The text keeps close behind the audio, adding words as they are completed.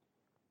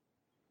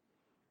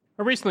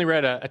I recently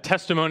read a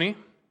testimony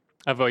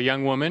of a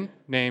young woman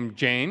named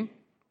Jane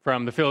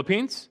from the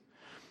Philippines.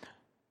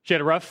 She had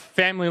a rough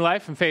family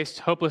life and faced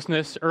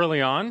hopelessness early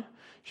on.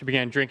 She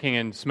began drinking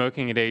and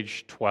smoking at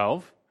age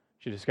 12.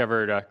 She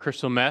discovered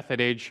crystal meth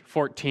at age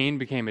 14,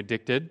 became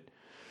addicted.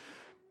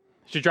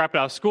 She dropped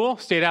out of school,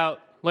 stayed out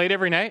late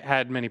every night,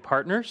 had many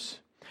partners.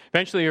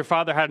 Eventually, her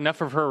father had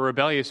enough of her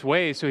rebellious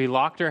ways, so he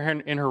locked her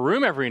in her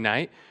room every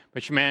night,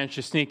 but she managed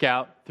to sneak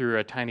out through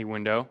a tiny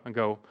window and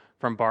go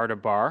from bar to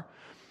bar.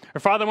 Her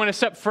father went a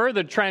step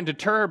further to try and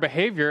deter her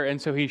behavior, and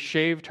so he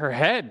shaved her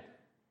head.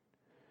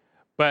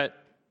 But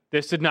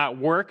this did not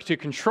work to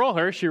control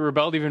her. She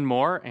rebelled even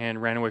more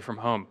and ran away from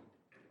home.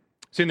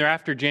 Soon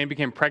thereafter, Jane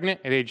became pregnant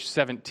at age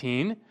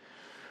 17.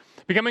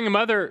 Becoming a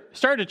mother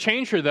started to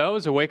change her, though,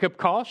 as a wake-up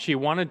call. She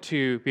wanted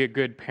to be a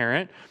good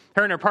parent.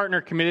 Her and her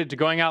partner committed to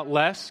going out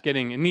less,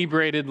 getting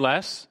inebriated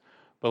less,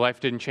 but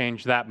life didn't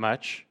change that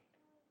much.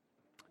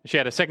 She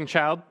had a second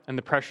child, and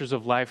the pressures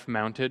of life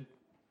mounted.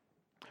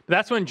 But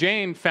that's when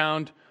Jane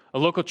found a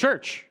local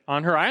church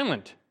on her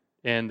island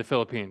in the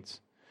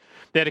Philippines.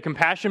 They had a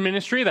compassion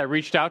ministry that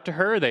reached out to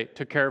her. They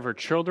took care of her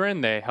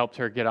children. They helped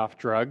her get off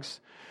drugs.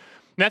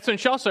 And that's when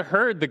she also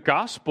heard the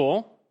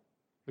gospel,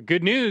 the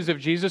good news of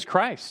Jesus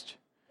Christ.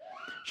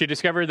 She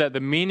discovered that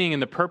the meaning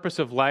and the purpose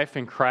of life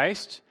in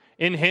Christ,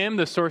 in Him,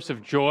 the source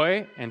of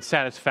joy and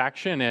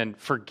satisfaction and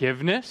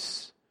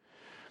forgiveness.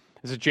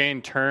 As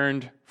Jane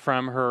turned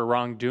from her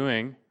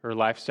wrongdoing, her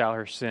lifestyle,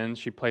 her sins,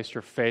 she placed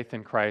her faith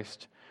in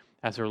Christ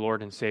as her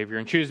Lord and Savior,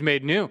 and she was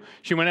made new.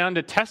 She went on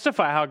to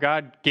testify how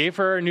God gave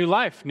her a new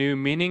life, new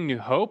meaning, new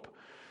hope,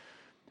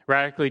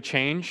 radically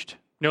changed.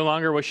 No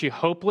longer was she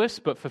hopeless,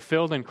 but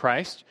fulfilled in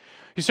Christ.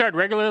 She started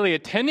regularly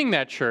attending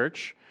that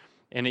church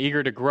and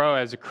eager to grow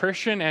as a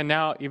Christian and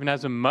now even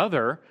as a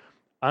mother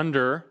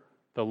under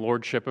the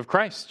lordship of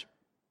Christ.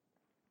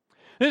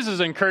 This is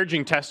an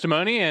encouraging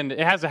testimony, and it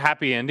has a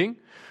happy ending.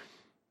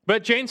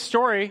 But Jane's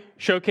story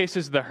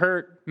showcases the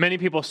hurt many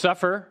people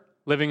suffer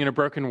living in a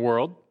broken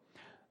world.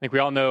 I think we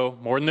all know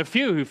more than a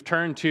few who've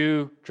turned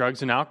to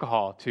drugs and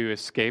alcohol to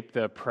escape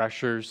the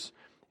pressures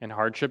and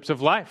hardships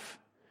of life.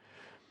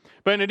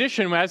 But in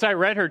addition, as I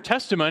read her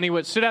testimony,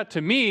 what stood out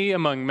to me,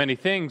 among many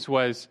things,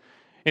 was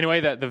in a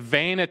way that the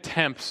vain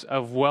attempts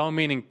of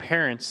well-meaning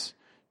parents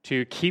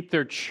to keep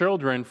their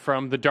children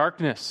from the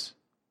darkness.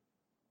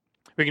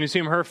 We can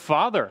assume her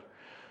father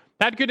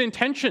had good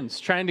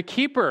intentions, trying to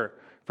keep her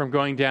from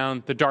going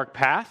down the dark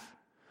path,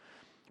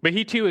 but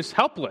he too is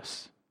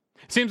helpless.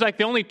 It seems like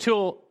the only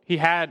tool he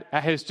had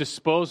at his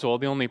disposal,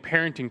 the only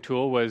parenting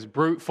tool, was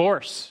brute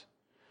force.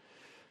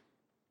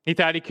 He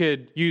thought he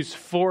could use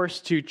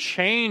force to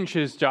change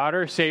his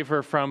daughter, save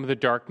her from the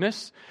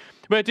darkness,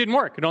 but it didn't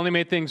work. It only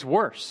made things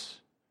worse.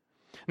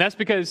 And that's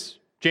because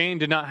Jane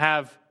did not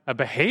have a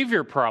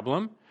behavior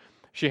problem.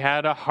 She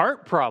had a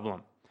heart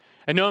problem.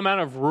 And no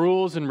amount of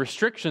rules and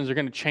restrictions are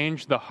going to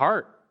change the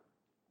heart.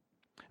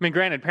 I mean,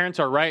 granted, parents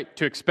are right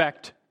to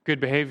expect good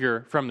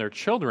behavior from their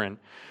children,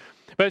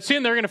 but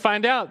soon they're going to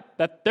find out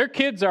that their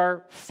kids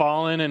are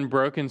fallen and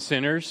broken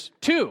sinners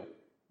too,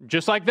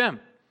 just like them.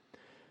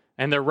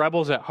 And they're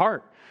rebels at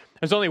heart.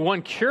 There's only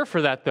one cure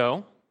for that,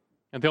 though,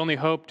 and the only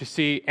hope to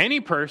see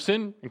any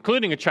person,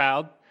 including a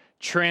child,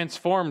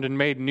 transformed and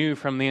made new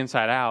from the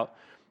inside out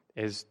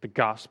is the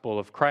gospel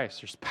of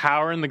Christ. There's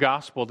power in the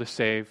gospel to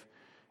save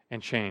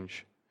and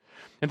change.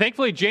 And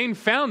thankfully, Jane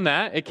found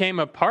that. It came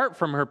apart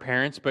from her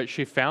parents, but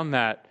she found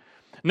that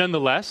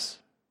nonetheless.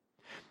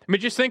 I mean,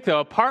 just think, though,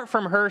 apart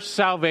from her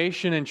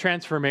salvation and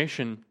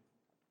transformation,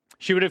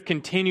 she would have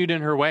continued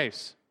in her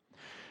ways.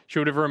 She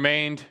would have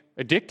remained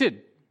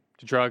addicted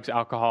to drugs,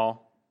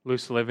 alcohol,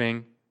 loose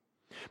living.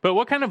 But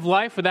what kind of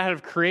life would that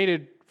have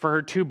created for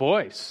her two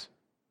boys?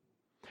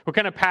 What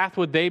kind of path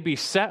would they be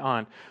set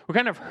on? What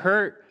kind of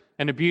hurt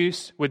and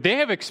abuse would they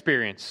have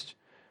experienced?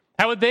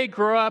 How would they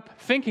grow up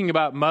thinking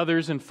about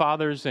mothers and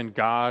fathers and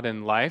God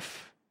and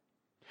life?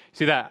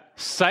 See, that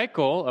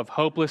cycle of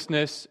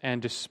hopelessness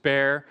and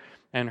despair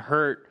and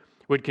hurt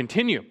would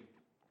continue.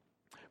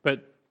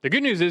 But the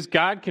good news is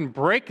God can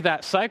break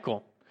that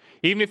cycle.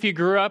 Even if you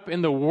grew up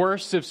in the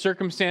worst of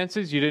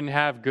circumstances, you didn't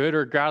have good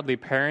or godly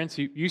parents,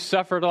 you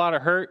suffered a lot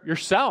of hurt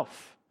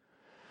yourself.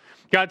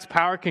 God's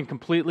power can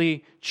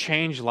completely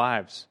change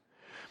lives.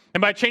 And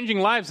by changing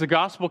lives, the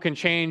gospel can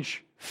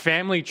change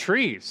family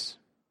trees.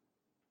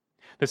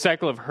 The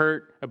cycle of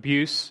hurt,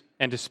 abuse,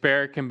 and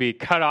despair can be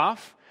cut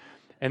off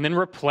and then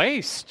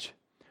replaced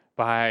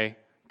by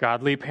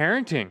godly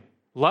parenting,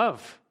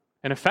 love,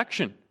 and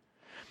affection.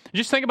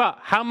 Just think about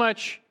how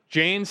much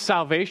Jane's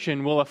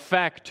salvation will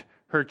affect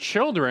her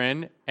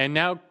children and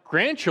now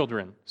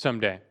grandchildren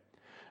someday.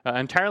 An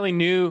entirely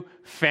new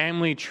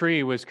family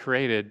tree was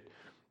created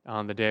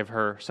on the day of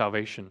her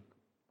salvation.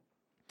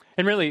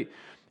 And really,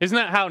 isn't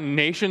that how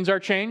nations are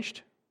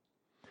changed?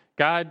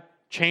 God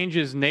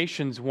changes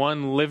nations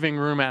one living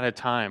room at a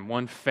time,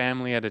 one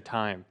family at a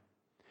time.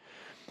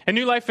 A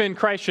new life in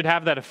Christ should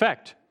have that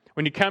effect.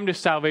 When you come to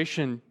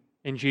salvation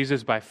in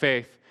Jesus by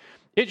faith,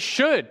 it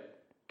should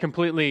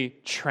completely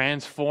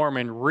transform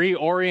and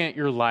reorient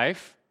your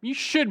life You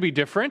should be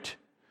different.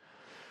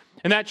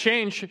 And that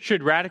change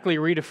should radically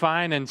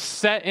redefine and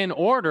set in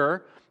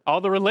order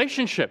all the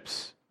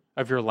relationships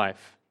of your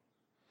life.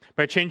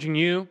 By changing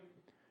you,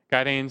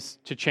 God aims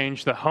to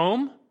change the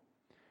home.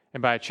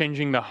 And by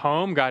changing the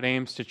home, God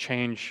aims to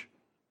change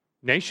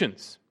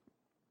nations.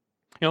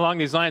 Along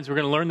these lines, we're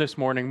going to learn this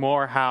morning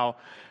more how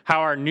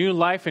our new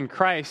life in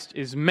Christ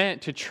is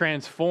meant to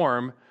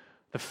transform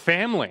the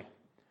family,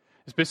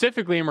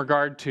 specifically in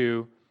regard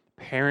to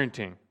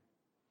parenting.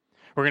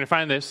 We're going to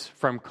find this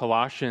from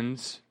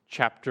Colossians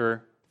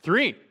chapter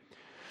 3.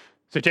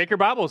 So take your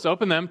Bibles,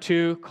 open them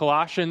to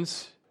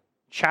Colossians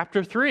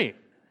chapter 3.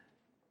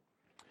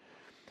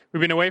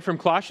 We've been away from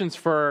Colossians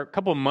for a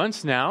couple of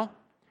months now.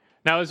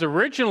 Now, I was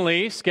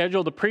originally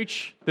scheduled to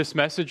preach this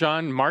message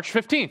on March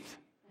 15th,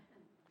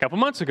 a couple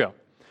months ago.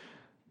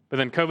 But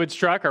then COVID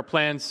struck, our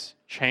plans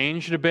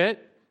changed a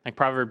bit. Like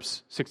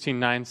Proverbs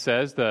 16:9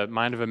 says, the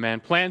mind of a man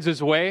plans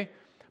his way,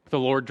 but the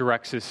Lord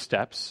directs his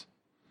steps.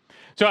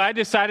 So I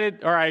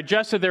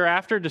adjusted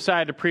thereafter,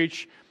 decided to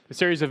preach a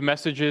series of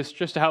messages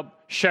just to help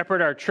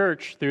shepherd our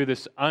church through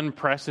this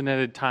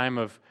unprecedented time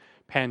of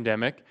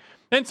pandemic.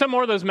 Then some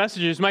more of those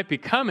messages might be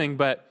coming,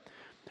 but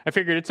I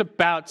figured it's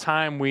about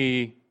time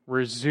we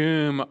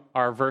resume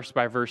our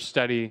verse-by-verse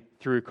study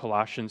through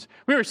Colossians.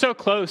 We were so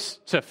close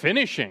to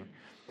finishing.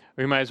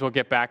 We might as well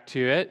get back to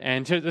it.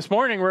 And this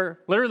morning, we're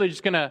literally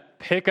just going to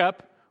pick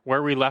up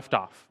where we left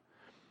off.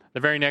 The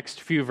very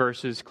next few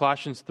verses,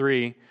 Colossians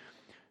 3,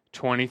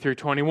 20 through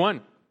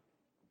 21.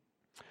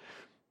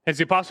 As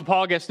the Apostle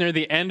Paul gets near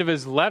the end of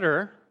his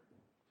letter,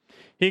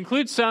 he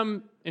includes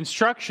some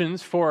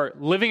instructions for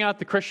living out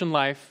the Christian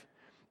life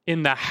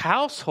in the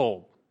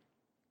household.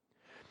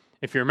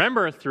 If you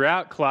remember,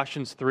 throughout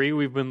Colossians 3,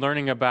 we've been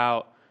learning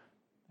about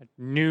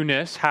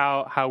newness,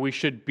 how we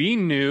should be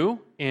new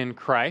in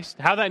Christ,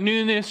 how that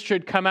newness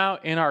should come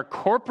out in our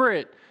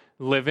corporate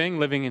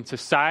living in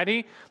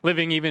society,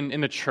 living even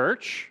in the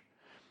church.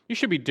 You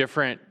should be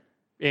different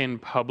in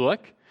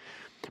public.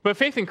 But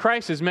faith in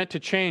Christ is meant to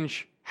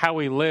change how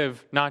we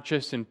live, not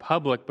just in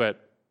public,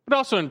 but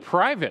also in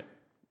private.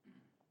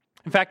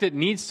 In fact, it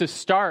needs to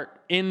start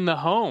in the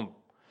home.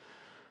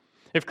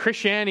 If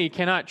Christianity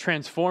cannot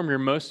transform your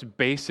most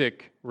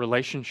basic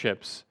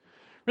relationships,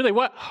 really,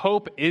 what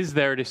hope is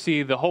there to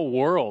see the whole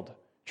world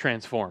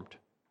transformed?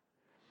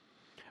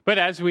 But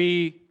as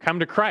we come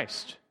to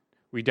Christ,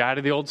 we die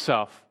to the old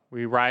self.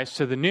 We rise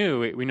to the new.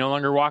 We no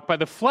longer walk by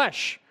the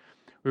flesh.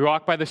 We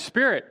walk by the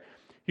Spirit.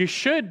 You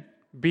should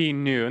be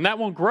new. And that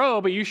will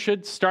grow, but you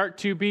should start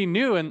to be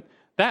new. And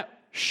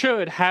that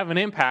should have an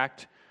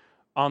impact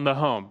on the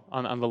home,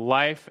 on the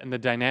life and the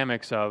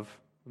dynamics of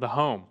the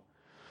home.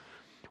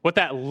 What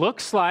that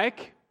looks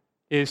like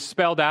is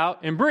spelled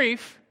out in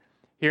brief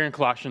here in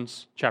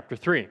Colossians chapter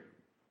 3.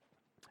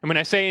 And when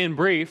I say in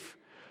brief,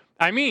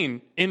 I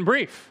mean in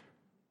brief.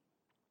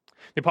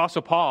 The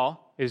Apostle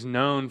Paul is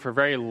known for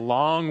very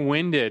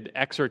long-winded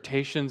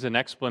exhortations and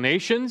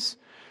explanations,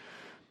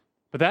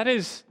 but that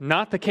is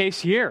not the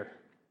case here.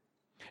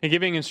 In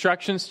giving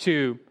instructions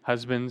to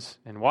husbands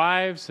and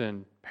wives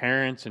and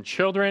parents and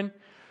children,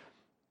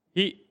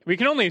 we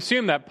can only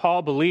assume that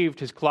Paul believed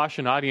his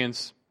Colossian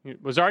audience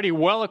was already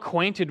well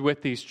acquainted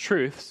with these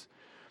truths.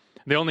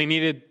 They only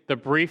needed the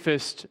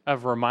briefest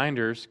of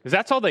reminders, because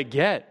that's all they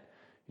get.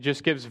 It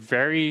just gives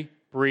very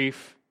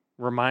brief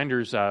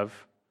reminders of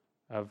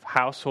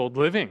household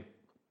living.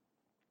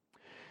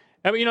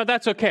 And,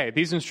 that's okay.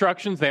 These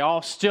instructions, they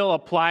all still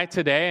apply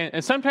today,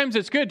 and sometimes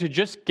it's good to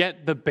just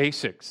get the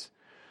basics.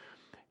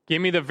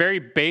 Give me the very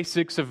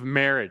basics of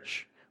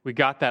marriage. We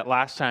got that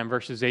last time,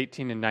 verses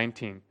 18 and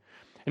 19.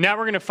 And now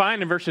we're going to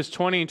find in verses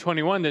 20 and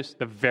 21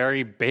 the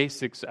very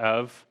basics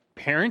of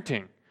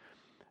parenting,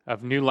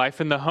 of new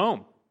life in the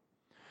home.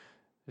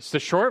 It's the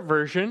short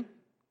version,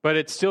 but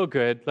it's still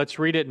good. Let's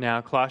read it now,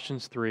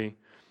 Colossians 3,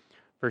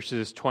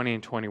 verses 20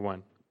 and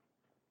 21.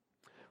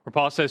 Where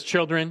Paul says,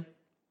 "Children,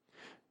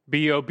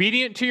 be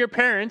obedient to your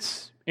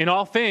parents in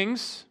all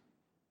things,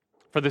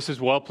 for this is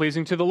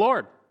well-pleasing to the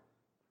Lord."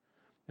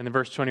 And in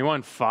verse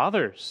 21,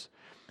 "Fathers,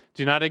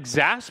 do not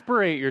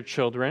exasperate your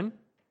children,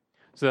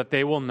 so that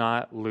they will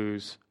not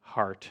lose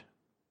heart."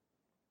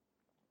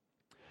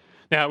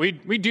 Now, we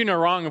do no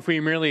wrong if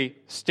we merely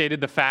stated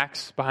the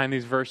facts behind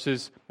these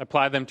verses,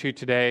 apply them to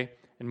today,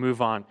 and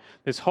move on.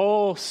 This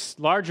whole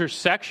larger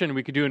section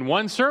we could do in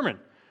one sermon.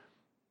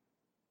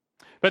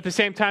 But at the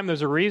same time,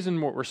 there's a reason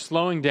we're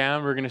slowing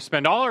down. We're going to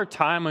spend all our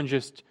time on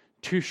just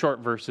 2 short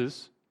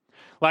verses.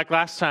 Like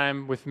last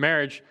time with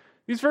marriage,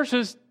 these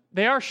verses,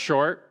 they are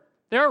short.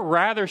 They are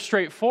rather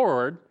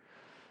straightforward.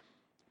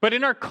 But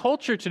in our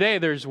culture today,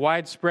 there's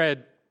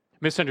widespread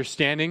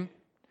misunderstanding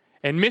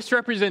and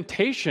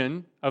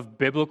misrepresentation of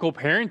biblical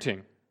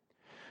parenting.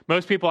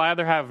 Most people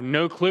either have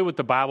no clue what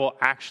the Bible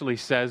actually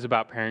says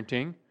about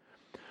parenting,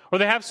 or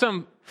they have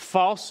some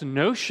false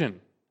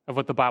notion of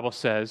what the Bible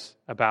says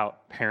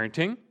about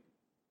parenting.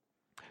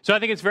 So I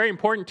think it's very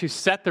important to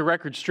set the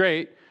record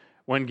straight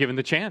when given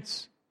the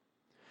chance.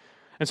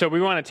 And so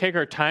we want to take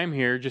our time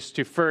here just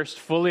to first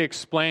fully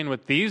explain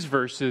what these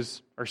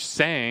verses are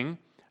saying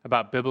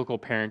about biblical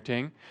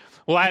parenting.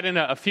 We'll add in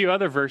a few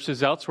other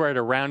verses elsewhere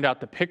to round out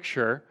the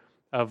picture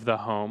of the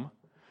home.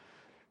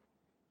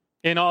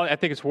 In all, I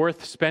think it's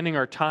worth spending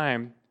our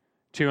time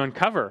to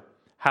uncover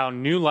how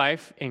new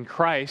life in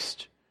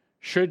Christ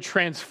should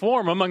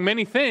transform, among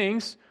many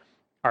things,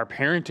 our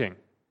parenting.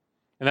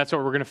 And that's what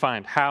we're going to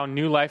find, how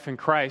new life in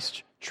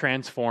Christ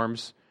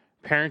transforms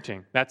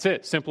parenting. That's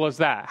it, simple as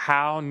that.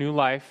 How new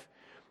life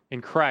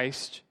in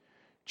Christ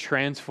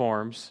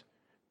transforms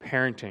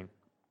parenting.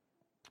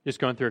 Just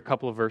going through a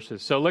couple of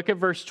verses. So look at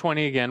verse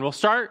 20 again. We'll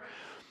start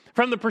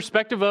from the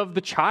perspective of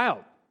the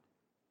child.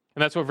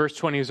 And that's what verse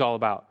 20 is all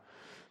about.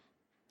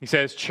 He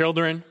says,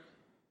 "Children,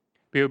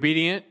 be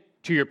obedient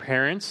to your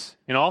parents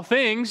in all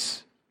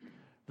things.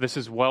 This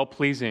is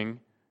well-pleasing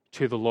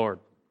to the Lord."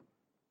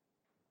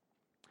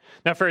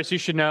 Now, first, you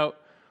should note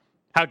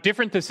how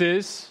different this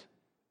is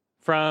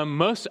from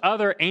most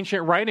other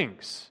ancient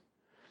writings.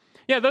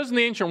 Yeah, those in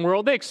the ancient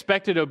world, they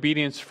expected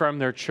obedience from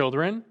their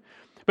children,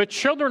 but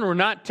children were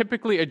not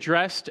typically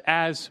addressed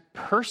as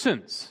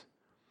persons.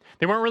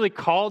 They weren't really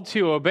called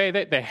to obey.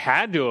 They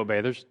had to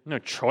obey. There's no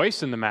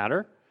choice in the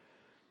matter.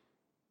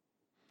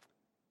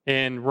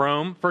 In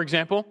Rome, for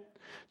example,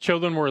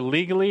 children were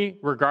legally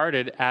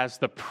regarded as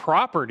the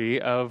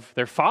property of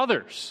their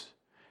fathers,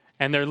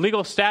 and their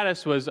legal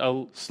status was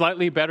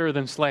slightly better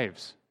than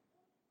slaves.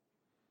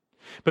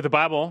 But the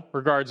Bible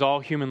regards all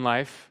human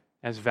life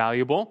as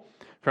valuable,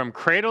 from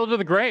cradle to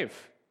the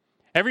grave.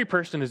 Every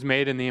person is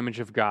made in the image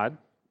of God,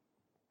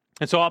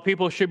 and so all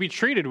people should be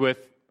treated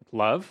with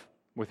love,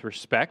 with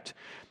respect.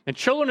 And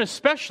children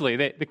especially,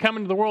 they come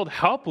into the world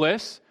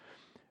helpless.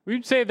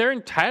 We'd say they're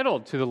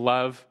entitled to the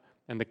love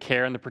and the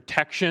care and the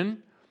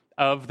protection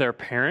of their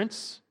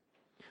parents.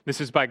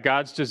 This is by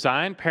God's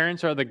design.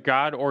 Parents are the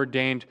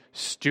God-ordained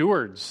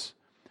stewards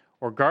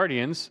or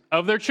guardians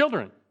of their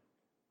children.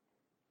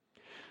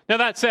 Now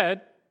that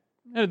said,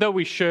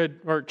 though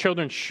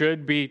children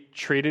should be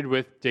treated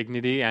with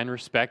dignity and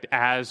respect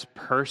as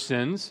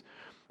persons,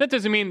 that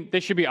doesn't mean they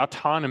should be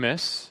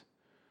autonomous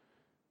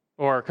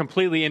or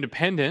completely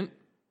independent.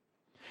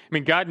 I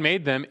mean, God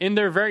made them in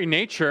their very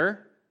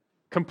nature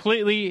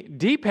completely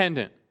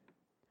dependent.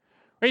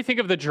 Or you think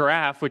of the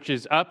giraffe, which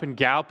is up and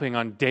galloping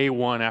on day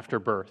one after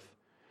birth.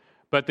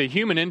 But the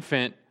human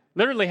infant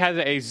literally has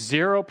a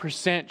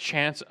 0%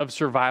 chance of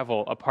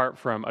survival apart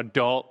from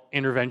adult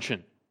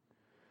intervention.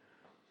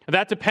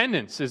 That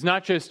dependence is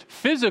not just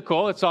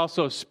physical, it's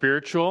also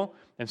spiritual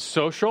and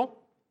social.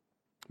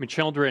 I mean,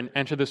 children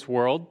enter this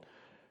world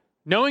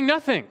knowing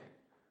nothing.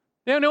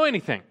 They don't know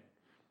anything.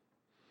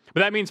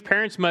 But that means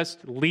parents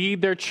must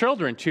lead their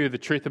children to the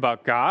truth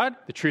about God,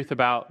 the truth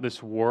about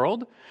this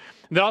world.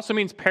 That also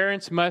means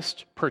parents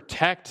must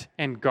protect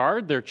and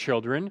guard their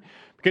children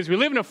because we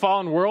live in a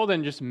fallen world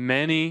and just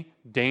many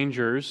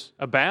dangers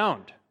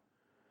abound.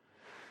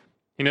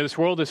 You know, this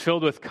world is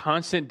filled with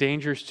constant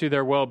dangers to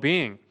their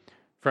well-being,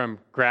 from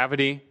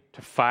gravity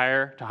to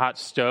fire to hot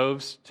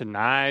stoves to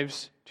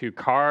knives to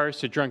cars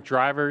to drunk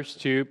drivers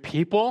to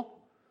people.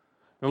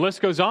 The list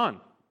goes on.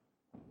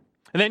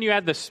 And then you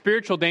add the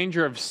spiritual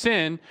danger of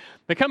sin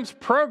that comes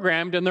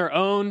programmed in their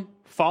own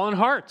fallen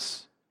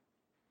hearts.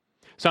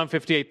 Psalm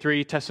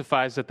 58:3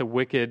 testifies that the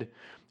wicked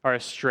are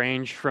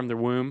estranged from the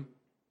womb.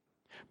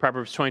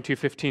 Proverbs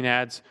 22:15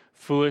 adds,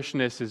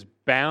 "Foolishness is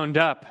bound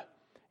up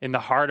in the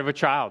heart of a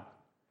child."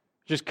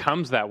 It just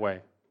comes that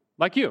way,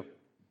 like you.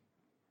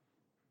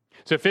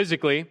 So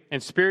physically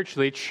and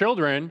spiritually,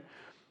 children,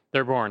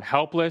 they're born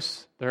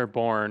helpless, they're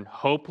born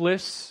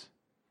hopeless.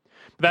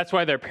 But that's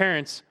why their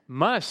parents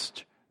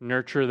must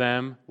nurture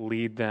them,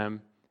 lead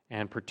them,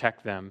 and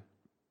protect them.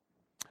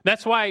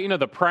 That's why,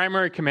 the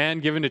primary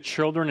command given to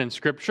children in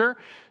Scripture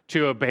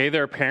to obey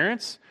their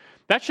parents,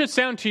 that should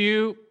sound to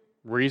you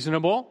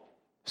reasonable,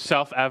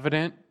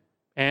 self-evident,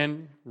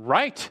 and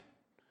right.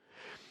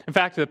 In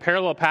fact, the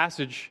parallel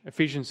passage,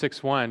 Ephesians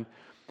 6:1,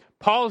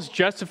 Paul's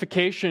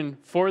justification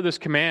for this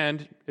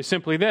command is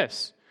simply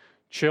this: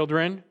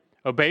 "Children,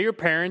 obey your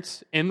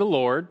parents in the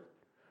Lord,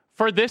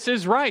 for this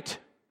is right."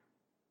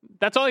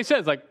 That's all he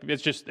says.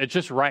 It's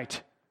just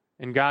right.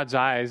 In God's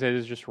eyes, it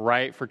is just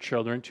right for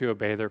children to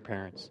obey their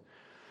parents.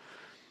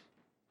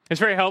 It's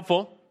very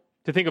helpful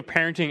to think of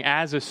parenting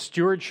as a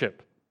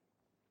stewardship.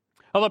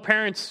 Although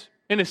parents,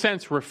 in a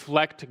sense,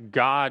 reflect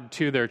God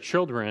to their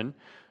children,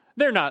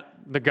 they're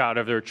not the God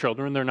of their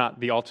children. They're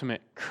not the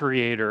ultimate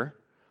creator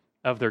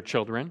of their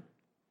children.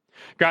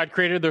 God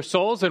created their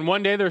souls, and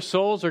one day their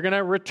souls are going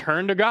to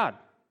return to God.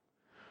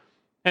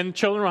 And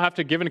children will have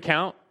to give an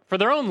account for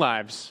their own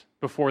lives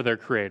before their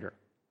creator.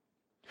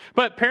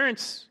 But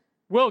parents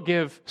will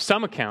give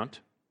some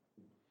account.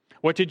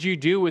 What did you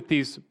do with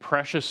these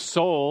precious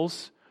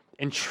souls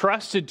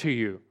entrusted to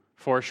you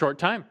for a short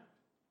time?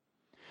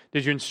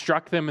 Did you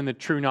instruct them in the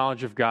true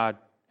knowledge of God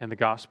and the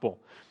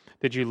gospel?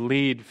 Did you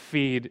lead,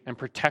 feed, and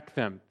protect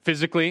them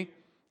physically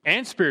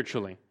and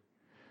spiritually?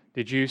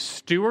 Did you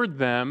steward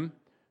them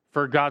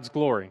for God's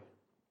glory?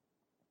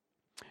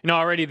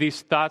 Already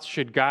these thoughts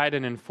should guide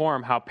and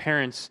inform how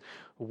parents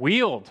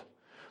wield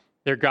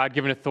their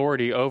God-given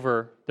authority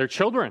over their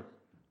children.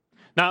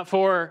 not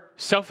for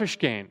selfish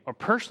gain or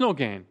personal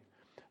gain,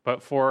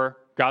 but for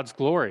God's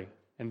glory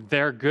and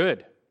their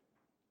good.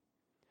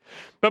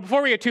 But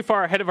before we get too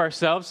far ahead of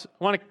ourselves,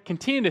 I want to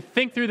continue to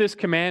think through this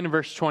command in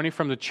verse 20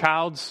 from the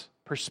child's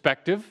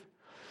perspective.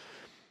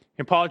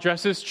 And Paul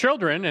addresses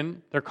children,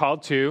 and they're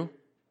called to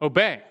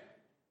obey.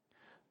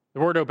 The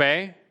word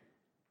obey,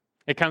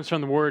 it comes from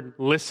the word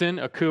listen,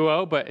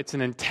 akuo, but it's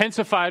an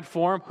intensified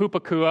form,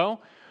 hupakuo.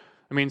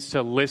 It means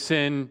to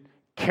listen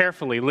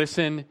carefully,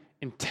 listen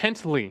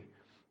intently,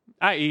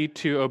 i.e.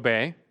 to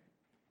obey.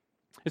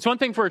 It's one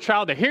thing for a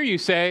child to hear you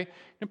say,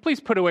 please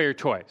put away your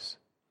toys.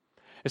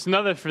 It's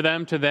another for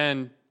them to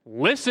then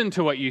listen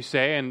to what you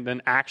say and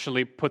then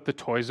actually put the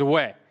toys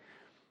away.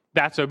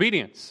 That's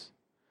obedience.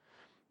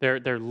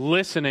 They're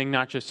listening,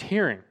 not just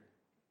hearing.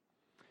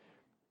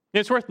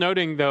 It's worth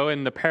noting, though,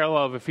 in the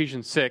parallel of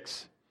Ephesians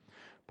 6,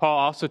 Paul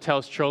also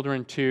tells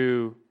children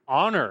to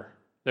honor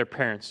their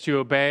parents, to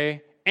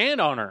obey and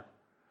honor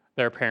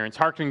their parents,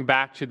 hearkening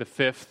back to the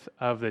fifth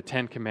of the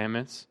 10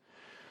 Commandments.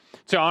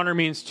 To honor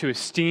means to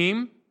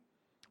esteem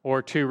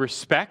or to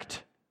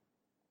respect.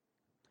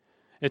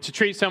 It's to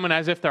treat someone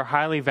as if they're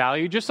highly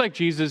valued, just like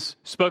Jesus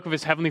spoke of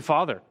his heavenly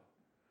Father.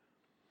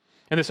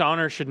 And this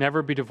honor should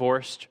never be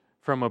divorced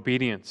from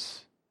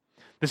obedience.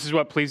 This is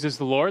what pleases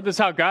the Lord. This is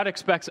how God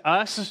expects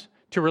us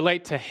to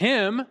relate to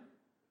him.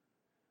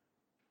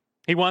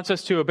 He wants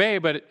us to obey,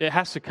 but it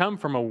has to come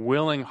from a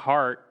willing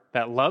heart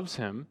that loves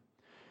him.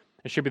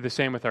 It should be the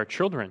same with our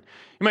children.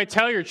 You might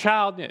tell your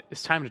child,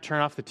 it's time to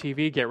turn off the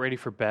TV, get ready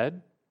for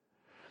bed.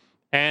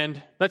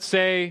 And let's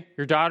say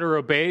your daughter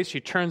obeys, she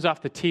turns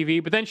off the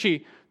TV, but then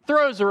she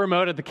throws the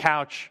remote at the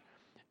couch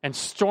and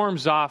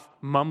storms off,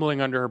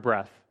 mumbling under her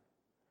breath.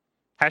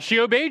 Has she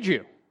obeyed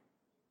you?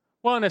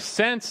 Well, in a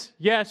sense,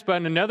 yes, but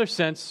in another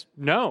sense,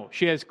 no.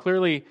 She has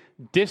clearly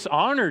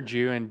dishonored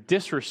you and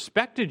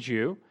disrespected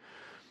you.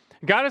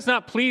 God is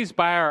not pleased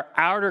by our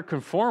outer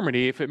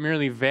conformity if it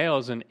merely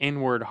veils an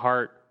inward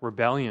heart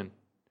rebellion.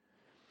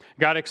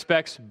 God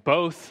expects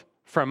both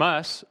from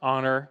us,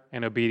 honor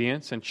and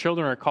obedience, and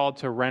children are called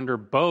to render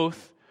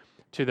both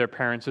to their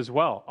parents as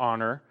well,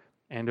 honor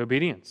and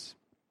obedience.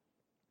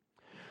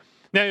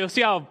 Now, you'll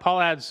see how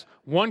Paul adds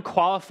one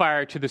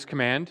qualifier to this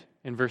command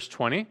in verse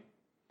 20.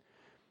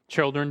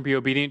 Children, be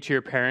obedient to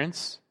your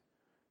parents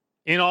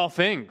in all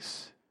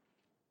things.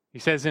 He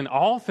says in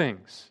all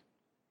things.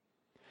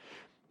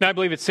 Now, I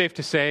believe it's safe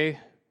to say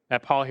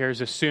that Paul here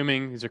is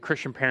assuming these are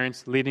Christian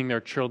parents leading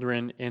their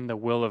children in the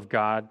will of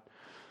God.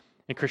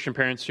 And Christian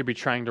parents should be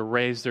trying to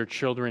raise their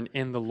children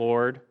in the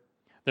Lord.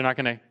 They're not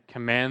going to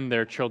command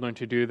their children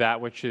to do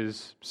that which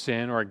is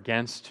sin or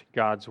against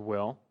God's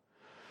will.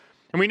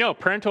 And we know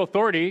parental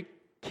authority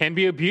can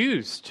be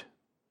abused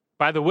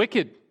by the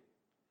wicked,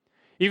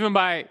 even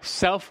by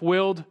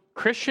self-willed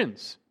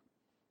Christians.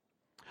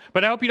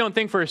 But I hope you don't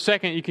think for a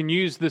second you can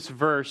use this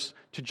verse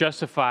to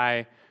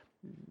justify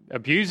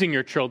abusing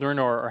your children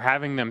or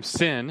having them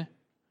sin.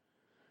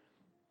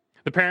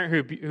 The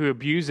parent who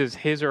abuses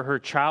his or her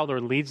child or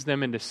leads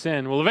them into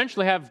sin will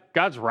eventually have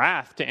God's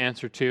wrath to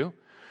answer to.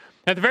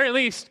 At the very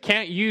least,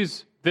 can't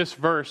use this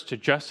verse to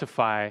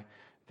justify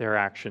their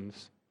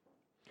actions.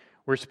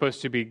 We're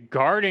supposed to be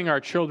guarding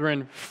our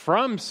children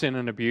from sin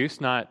and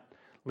abuse, not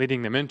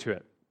leading them into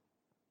it.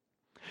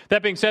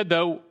 That being said,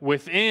 though,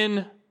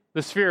 within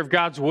the sphere of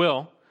God's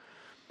will,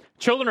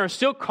 children are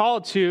still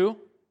called to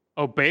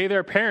obey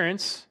their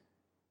parents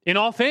in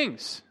all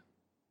things.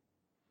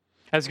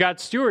 As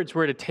God's stewards,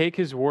 we're to take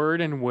his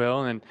word and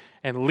will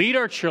and lead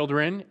our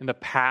children in the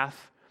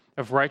path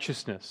of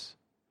righteousness.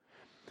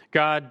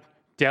 God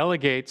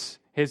delegates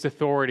his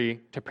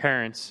authority to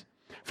parents,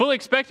 fully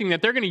expecting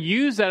that they're going to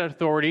use that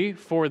authority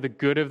for the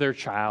good of their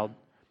child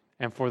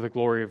and for the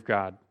glory of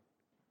God.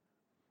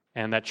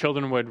 And that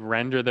children would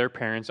render their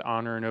parents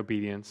honor and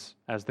obedience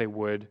as they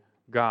would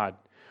God.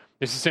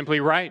 This is simply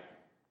right.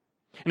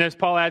 And as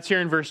Paul adds here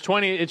in verse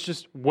 20, it's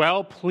just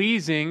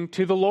well-pleasing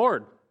to the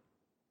Lord.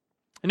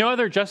 No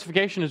other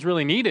justification is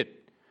really needed.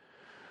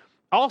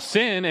 All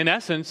sin, in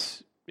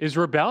essence, is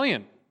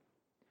rebellion.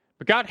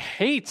 But God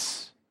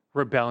hates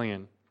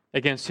rebellion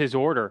against his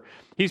order.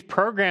 He's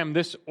programmed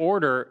this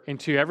order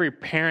into every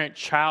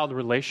parent-child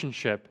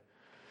relationship.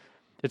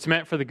 It's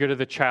meant for the good of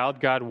the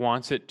child. God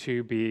wants it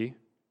to be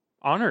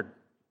honored.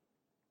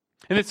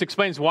 And this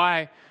explains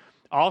why,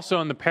 also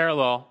in the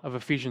parallel of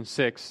Ephesians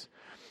 6,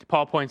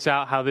 Paul points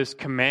out how this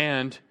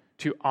command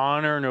to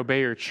honor and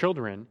obey your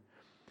children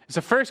is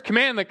the first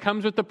command that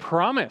comes with the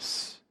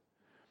promise.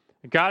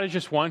 God is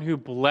just one who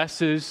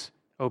blesses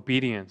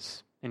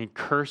obedience and he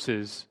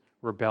curses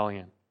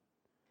rebellion.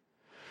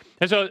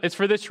 And so it's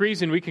for this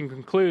reason we can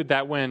conclude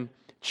that when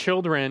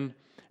children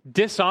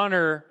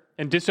dishonor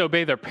and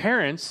disobey their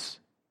parents,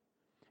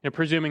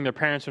 presuming their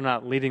parents are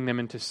not leading them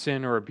into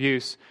sin or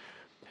abuse,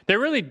 they're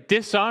really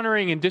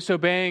dishonoring and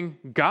disobeying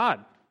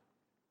God.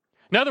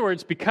 In other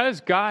words,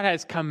 because God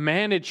has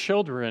commanded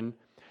children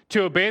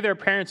to obey their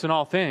parents in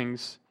all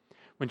things,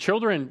 when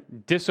children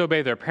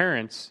disobey their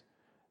parents,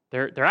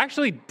 they're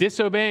actually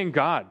disobeying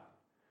God.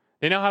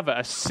 They now have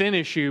a sin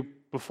issue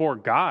before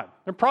God.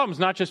 Their problem's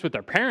not just with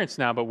their parents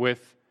now, but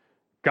with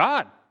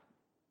God.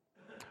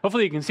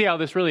 Hopefully you can see how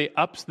this really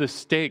ups the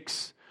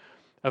stakes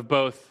of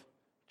both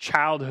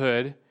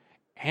childhood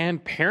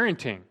and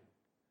parenting.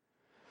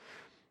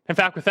 In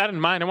fact, with that in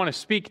mind, I want to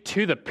speak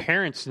to the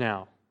parents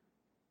now.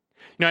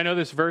 I know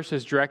this verse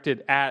is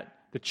directed at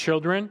the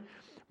children,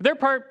 but their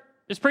part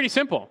is pretty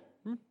simple.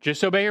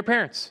 Just obey your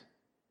parents.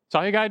 That's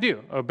all you got to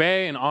do.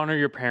 Obey and honor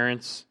your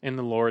parents in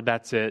the Lord.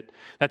 That's it.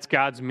 That's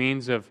God's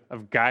means of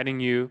guiding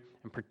you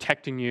and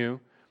protecting you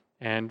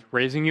and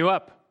raising you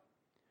up.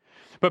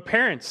 But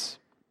parents,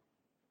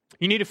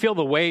 you need to feel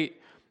the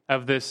weight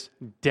of this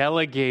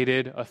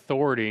delegated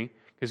authority,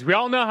 because we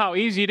all know how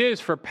easy it is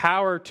for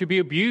power to be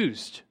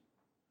abused.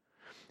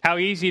 How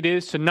easy it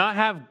is to not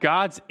have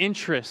God's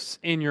interests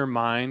in your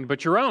mind,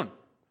 but your own.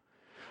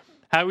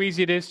 How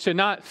easy it is to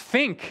not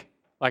think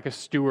like a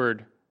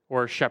steward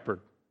or a shepherd.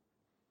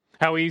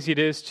 How easy it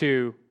is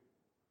to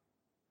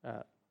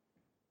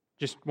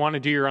just want to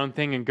do your own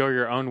thing and go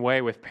your own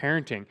way with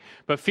parenting.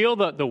 But feel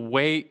the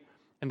weight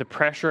and the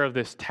pressure of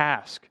this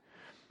task.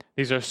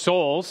 These are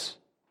souls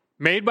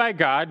made by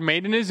God,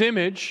 made in His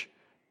image.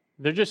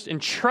 They're just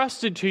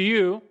entrusted to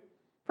you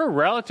for a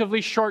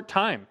relatively short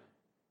time.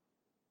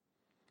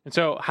 And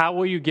so how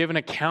will you give an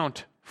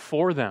account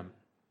for them?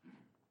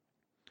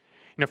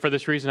 For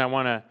this reason, I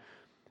want to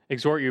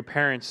exhort you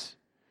parents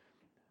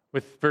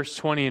with verse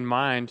 20 in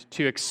mind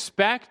to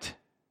expect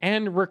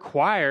and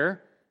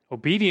require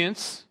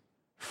obedience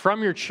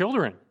from your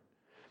children.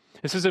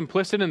 This is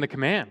implicit in the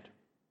command.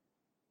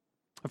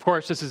 Of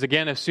course, this is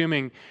again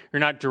assuming you're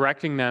not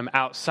directing them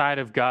outside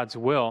of God's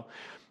will.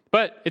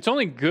 But it's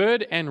only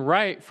good and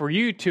right for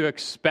you to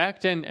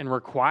expect and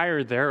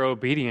require their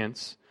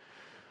obedience.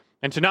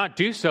 And to not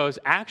do so is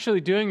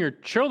actually doing your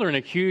children a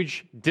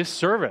huge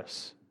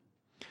disservice.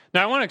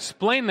 Now, I want to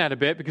explain that a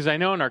bit because I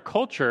know in our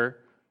culture,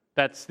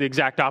 that's the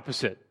exact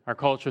opposite. Our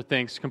culture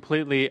thinks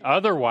completely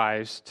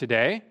otherwise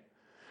today.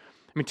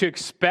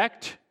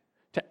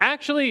 To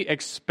actually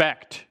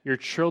expect your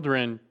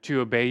children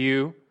to obey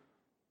you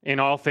in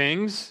all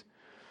things,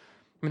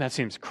 that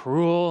seems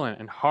cruel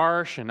and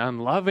harsh and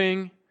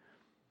unloving.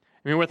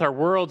 With our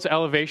world's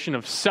elevation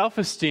of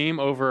self-esteem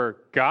over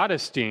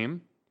God-esteem,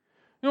 you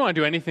don't want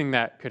to do anything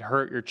that could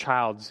hurt your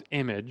child's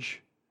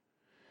image.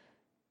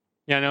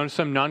 I know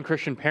some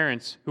non-Christian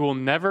parents who will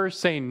never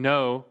say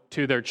no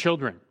to their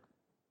children.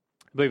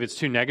 I believe it's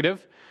too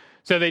negative.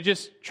 So they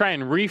just try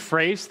and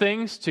rephrase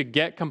things to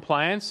get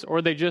compliance,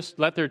 or they just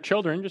let their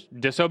children just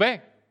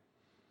disobey.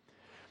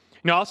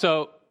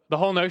 Also, the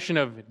whole notion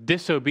of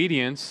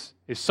disobedience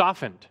is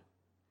softened.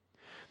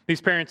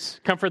 These parents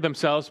comfort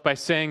themselves by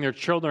saying their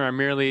children are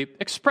merely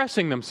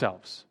expressing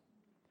themselves.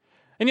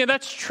 And yeah,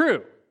 that's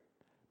true.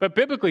 But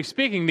biblically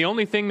speaking, the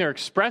only thing they're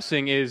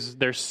expressing is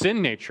their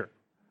sin nature.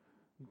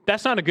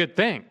 That's not a good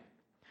thing.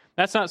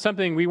 That's not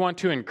something we want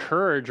to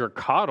encourage or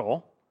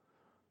coddle.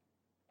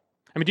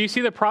 Do you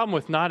see the problem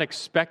with not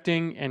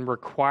expecting and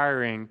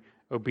requiring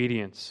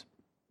obedience?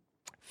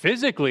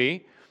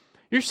 Physically,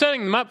 you're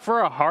setting them up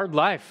for a hard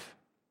life.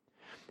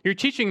 You're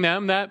teaching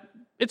them that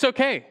it's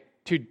okay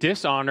to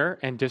dishonor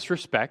and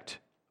disrespect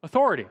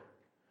authority.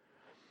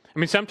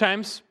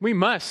 Sometimes we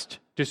must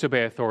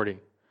disobey authority.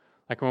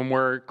 Like when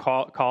we're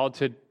called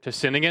to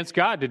sin against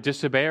God, to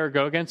disobey or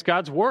go against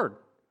God's word.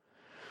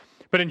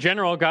 But in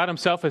general, God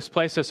Himself has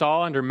placed us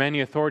all under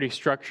many authority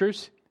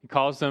structures. He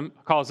calls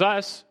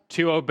us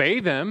to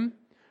obey them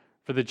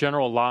for the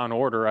general law and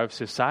order of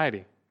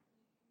society.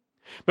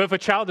 But if a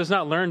child does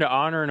not learn to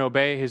honor and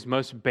obey his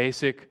most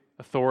basic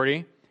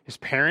authority, his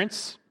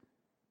parents,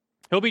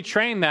 he'll be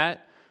trained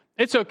that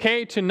it's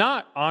okay to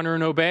not honor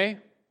and obey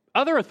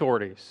other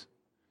authorities.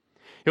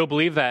 He'll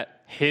believe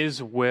that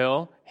his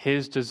will,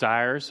 his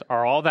desires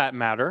are all that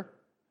matter.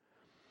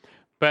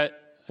 But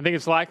I think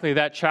it's likely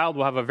that child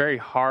will have a very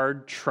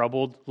hard,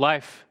 troubled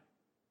life.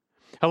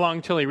 How long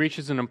until he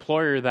reaches an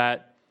employer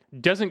that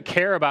doesn't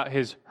care about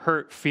his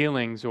hurt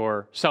feelings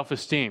or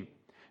self-esteem?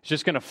 He's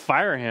just going to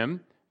fire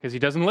him because he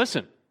doesn't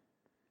listen.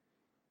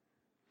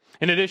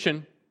 In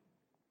addition,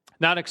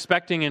 not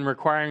expecting and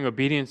requiring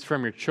obedience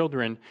from your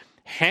children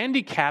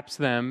handicaps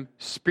them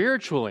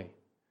spiritually.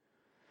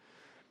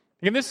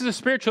 Again, this is a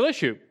spiritual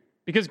issue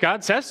because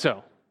God says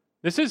so.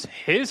 This is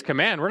His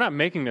command. We're not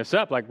making this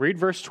up. Read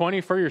verse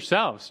 20 for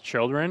yourselves.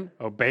 Children,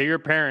 obey your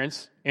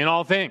parents in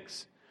all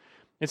things.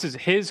 This is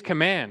His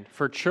command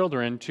for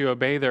children to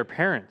obey their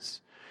parents.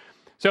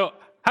 So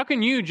how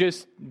can you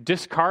just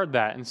discard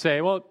that and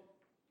say, well,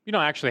 you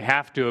don't actually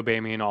have to obey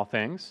me in all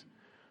things?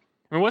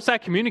 What's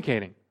that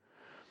communicating?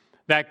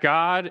 That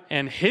God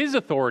and His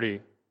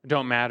authority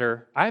don't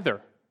matter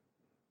either.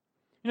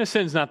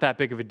 Sin's not that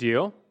big of a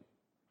deal.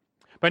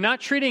 By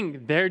not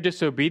treating their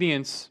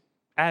disobedience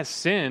as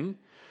sin,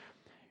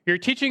 you're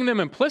teaching them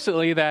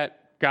implicitly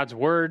that God's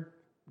word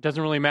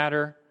doesn't really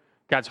matter,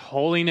 God's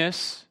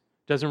holiness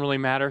doesn't really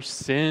matter,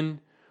 sin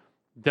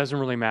doesn't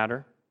really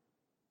matter.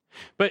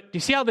 But do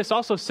you see how this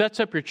also sets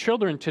up your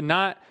children to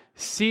not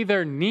see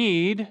their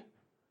need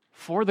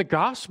for the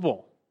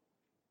gospel?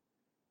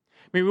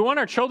 We want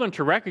our children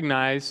to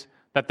recognize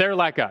that they're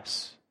like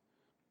us,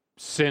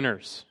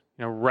 sinners,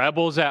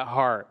 rebels at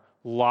heart,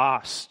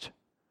 lost.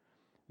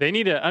 They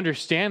need to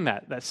understand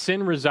that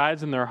sin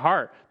resides in their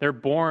heart. They're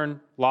born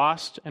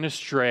lost and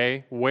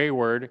astray,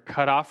 wayward,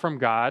 cut off from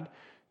God,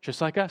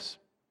 just like us,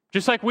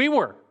 just like we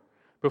were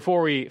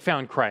before we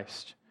found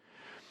Christ.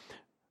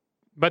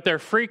 But their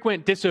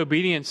frequent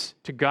disobedience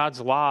to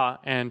God's law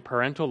and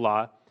parental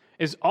law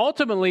is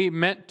ultimately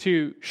meant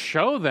to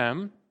show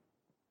them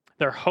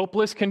their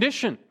hopeless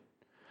condition,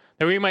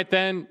 that we might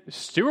then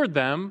steward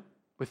them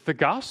with the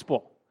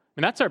gospel.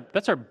 And that's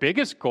our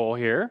biggest goal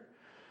here.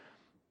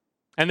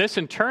 And this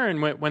in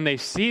turn, when they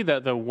see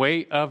the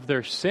weight of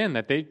their sin,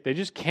 that they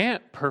just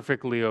can't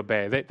perfectly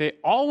obey. They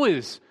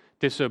always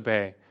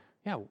disobey.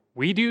 Yeah,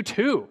 we do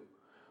too.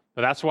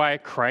 But that's why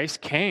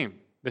Christ came.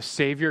 The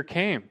Savior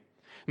came.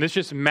 And this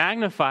just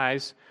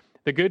magnifies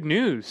the good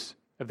news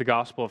of the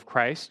gospel of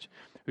Christ,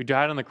 who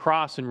died on the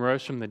cross and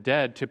rose from the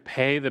dead to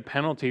pay the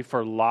penalty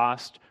for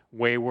lost,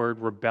 wayward,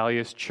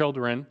 rebellious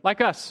children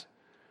like us,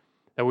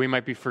 that we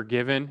might be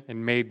forgiven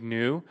and made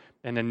new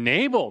and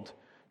enabled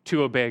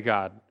to obey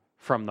God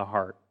from the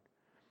heart.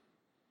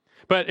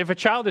 But if a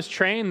child is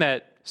trained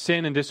that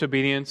sin and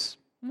disobedience,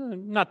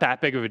 not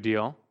that big of a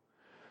deal,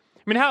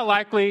 how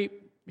likely,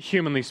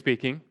 humanly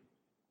speaking,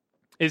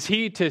 is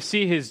he to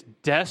see his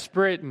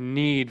desperate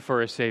need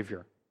for a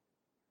Savior?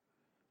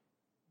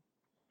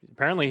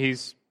 Apparently,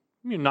 he's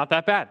not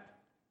that bad.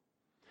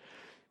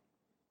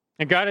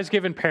 And God has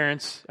given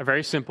parents a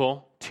very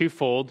simple,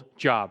 twofold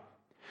job.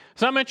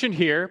 It's not mentioned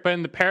here, but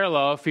in the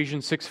parallel,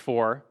 Ephesians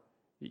 6:4,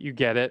 you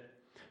get it.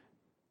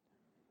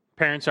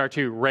 Parents are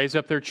to raise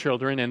up their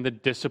children in the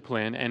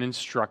discipline and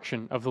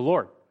instruction of the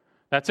Lord.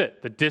 That's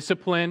it, the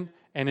discipline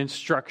and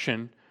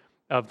instruction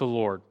of the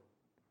Lord.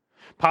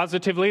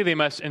 Positively, they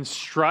must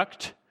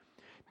instruct,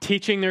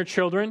 teaching their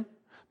children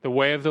the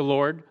way of the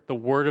Lord, the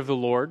word of the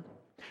Lord,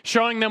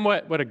 showing them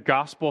what a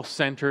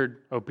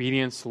gospel-centered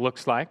obedience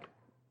looks like.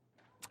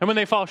 And when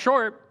they fall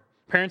short,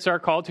 parents are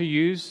called to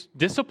use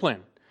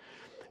discipline,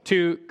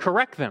 to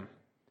correct them,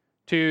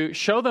 to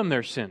show them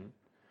their sin,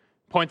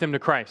 point them to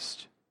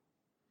Christ.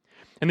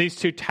 And these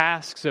two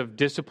tasks of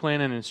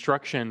discipline and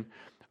instruction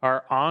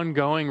are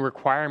ongoing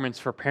requirements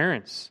for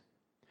parents.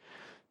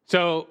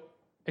 So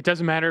it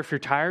doesn't matter if you're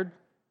tired.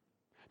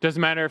 It doesn't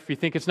matter if you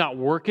think it's not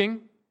working.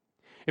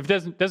 It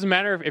doesn't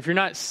matter if you're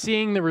not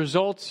seeing the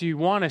results you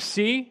want to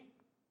see.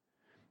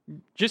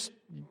 Just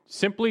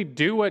simply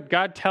do what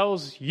God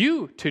tells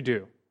you to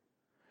do.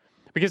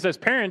 Because as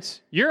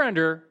parents, you're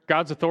under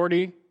God's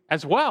authority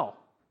as well,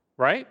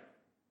 right?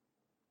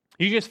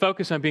 You just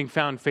focus on being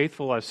found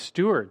faithful as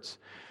stewards.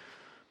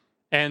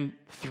 And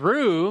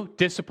through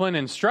discipline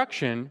and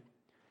instruction,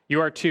 you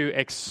are to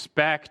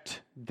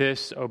expect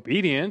this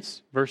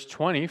obedience, verse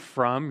 20,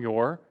 from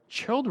your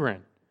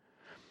children.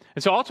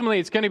 And so ultimately,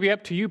 it's going to be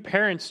up to you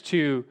parents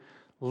to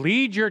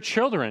lead your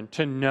children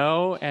to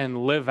know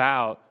and live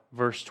out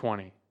verse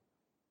 20.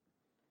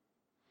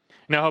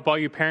 And I hope all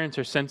you parents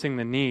are sensing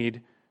the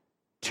need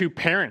to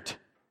parent.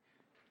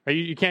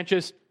 You can't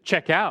just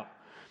check out.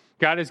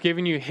 God has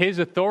given you His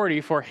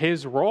authority for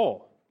His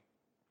role.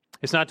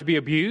 It's not to be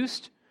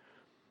abused,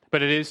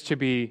 but it is to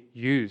be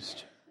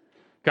used.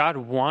 God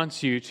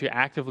wants you to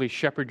actively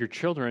shepherd your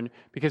children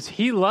because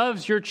He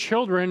loves your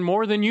children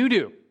more than you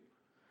do.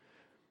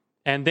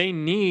 And they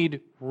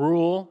need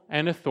rule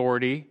and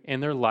authority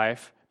in their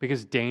life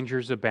because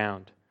dangers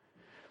abound.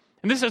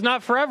 And this is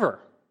not forever.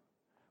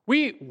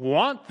 We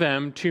want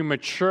them to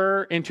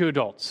mature into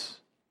adults.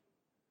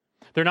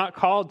 They're not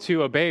called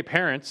to obey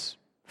parents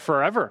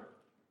forever.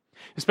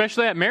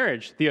 Especially at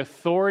marriage, the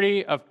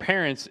authority of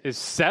parents is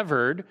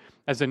severed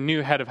as a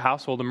new head of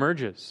household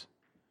emerges.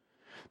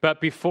 But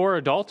before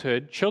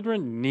adulthood,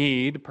 children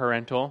need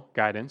parental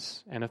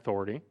guidance and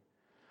authority.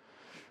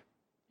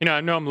 I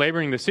know I'm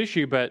laboring this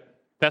issue, but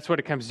that's what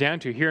it comes down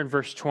to. Here in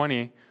verse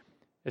 20,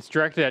 it's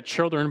directed at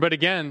children. But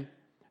again,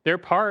 their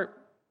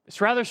part is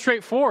rather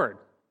straightforward.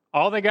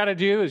 All they got to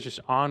do is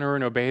just honor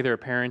and obey their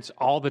parents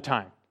all the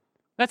time.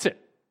 That's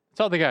it.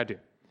 That's all they got to do.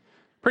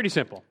 Pretty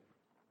simple.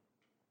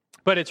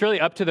 But it's really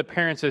up to the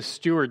parents as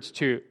stewards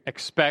to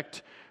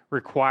expect,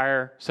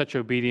 require such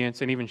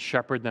obedience, and even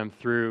shepherd them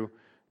through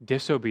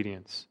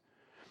disobedience.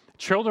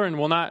 Children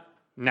will not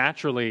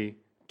naturally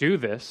do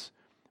this.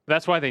 But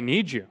that's why they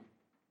need you.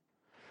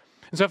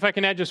 And so if I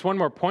can add just one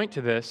more point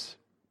to this,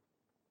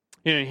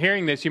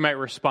 hearing this, you might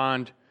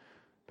respond,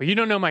 but you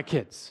don't know my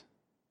kids.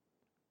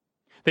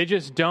 They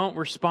just don't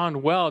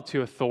respond well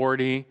to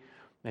authority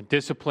and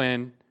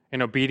discipline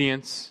and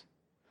obedience.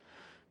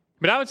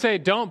 But I would say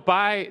don't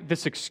buy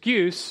this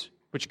excuse,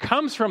 which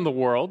comes from the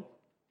world,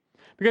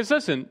 because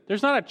listen,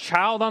 there's not a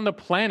child on the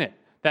planet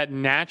that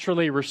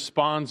naturally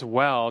responds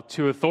well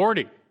to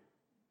authority.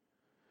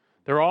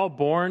 They're all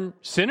born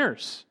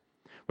sinners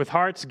with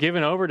hearts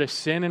given over to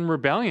sin and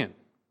rebellion.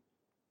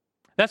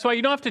 That's why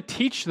you don't have to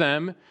teach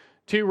them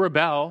to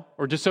rebel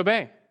or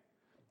disobey.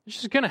 It's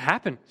just going to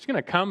happen. It's going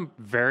to come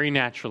very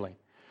naturally.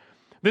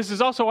 This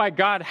is also why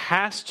God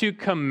has to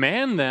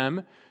command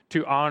them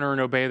to honor and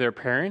obey their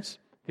parents,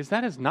 because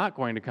that is not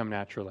going to come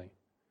naturally.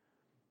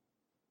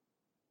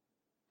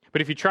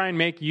 But if you try and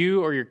make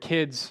you or your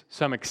kids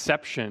some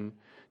exception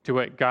to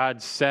what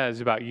God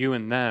says about you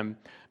and them,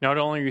 not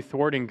only are you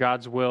thwarting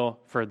God's will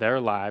for their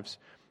lives,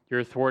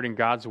 you're thwarting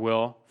God's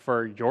will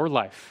for your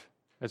life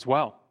as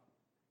well.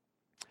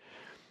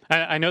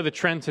 I know the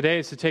trend today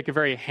is to take a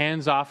very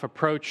hands-off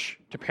approach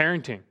to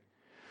parenting.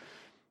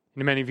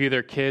 Many view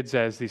their kids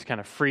as these kind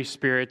of free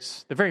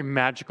spirits, the very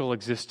magical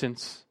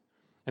existence,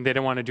 and they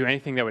don't want to do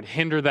anything that would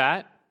hinder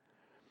that.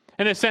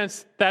 In a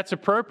sense, that's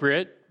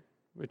appropriate,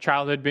 with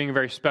childhood being a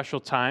very special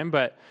time,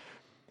 but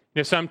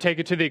some take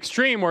it to the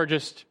extreme where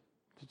just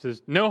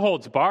there's no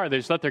holds barred. They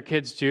just let their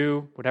kids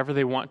do whatever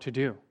they want to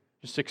do.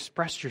 Just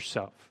express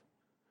yourself.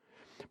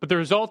 But the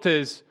result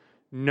is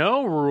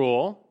no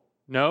rule,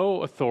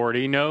 no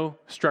authority, no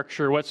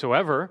structure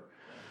whatsoever.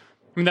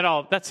 I mean,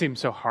 that seems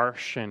so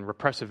harsh and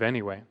repressive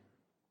anyway.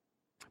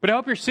 But I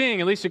hope you're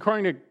seeing, at least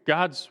according to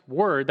God's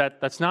word,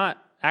 that that's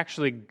not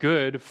actually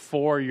good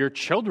for your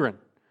children.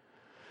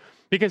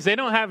 Because they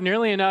don't have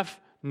nearly enough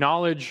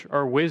knowledge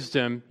or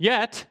wisdom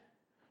yet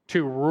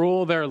to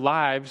rule their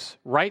lives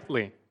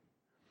rightly.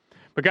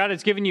 But God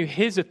has given you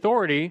His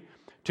authority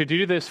to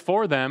do this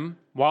for them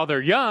while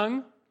they're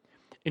young,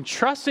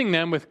 entrusting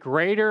them with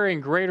greater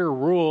and greater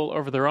rule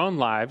over their own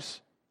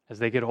lives as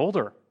they get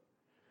older.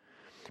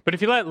 But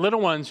if you let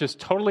little ones just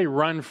totally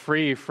run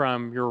free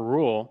from your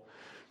rule,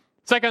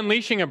 it's like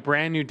unleashing a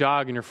brand new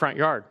dog in your front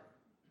yard.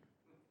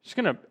 It's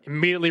going to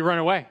immediately run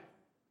away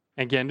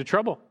and get into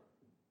trouble.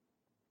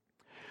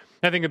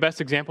 I think the best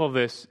example of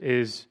this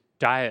is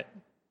diet.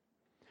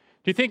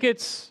 Do you think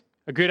it's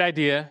a good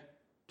idea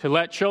to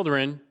let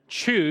children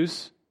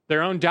choose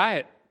their own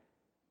diet?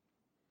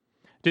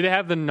 Do they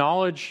have the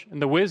knowledge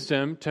and the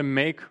wisdom to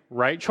make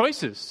right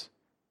choices?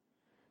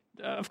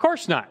 Of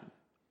course not.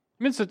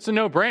 I mean, it's a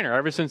no-brainer.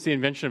 Ever since the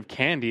invention of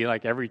candy,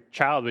 like every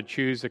child would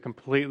choose a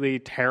completely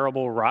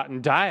terrible,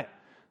 rotten diet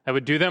that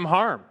would do them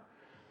harm.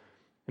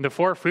 And the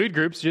 4 food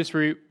groups just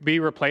be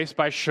replaced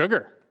by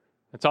sugar.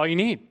 That's all you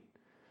need.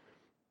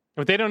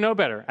 But they don't know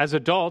better. As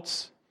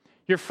adults,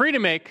 you're free to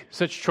make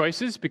such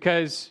choices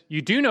because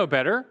you do know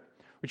better,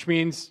 which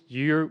means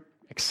you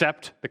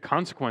accept the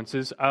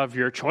consequences of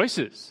your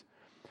choices.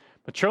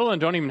 But children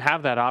don't even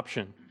have that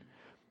option.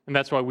 And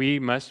that's why we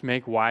must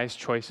make wise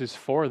choices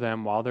for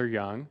them while they're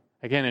young.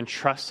 Again,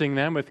 entrusting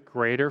them with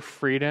greater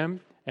freedom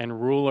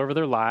and rule over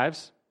their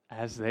lives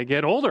as they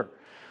get older.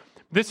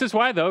 This is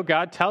why, though,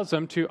 God tells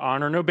them to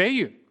honor and obey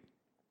you.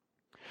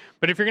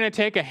 But if you're going to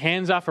take a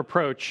hands-off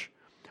approach,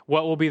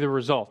 what will be the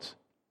result?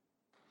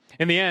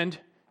 In the end,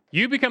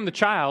 you become the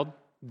child,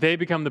 they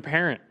become the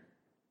parent.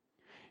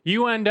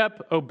 You end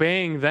up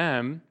obeying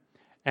them,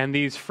 and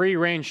these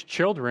free-range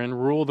children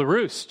rule the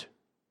roost.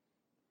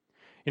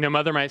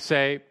 Mother might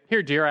say,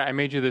 "Here, dear, I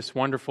made you this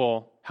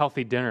wonderful,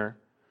 healthy dinner."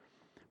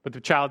 But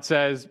the child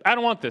says, "I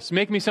don't want this.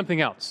 Make me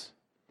something else."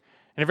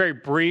 And a very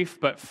brief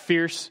but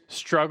fierce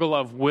struggle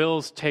of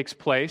wills takes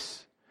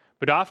place.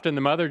 But often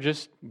the mother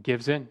just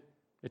gives in.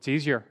 It's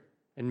easier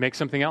and makes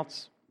something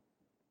else.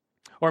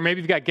 Or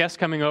maybe you've got guests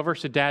coming over,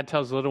 so dad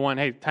tells the little one,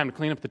 "Hey, time to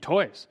clean up the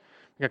toys.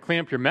 You got to clean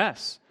up your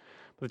mess."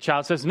 But the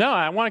child says, "No,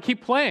 I want to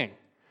keep playing."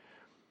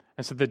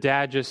 And so the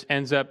dad just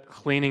ends up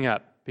cleaning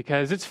up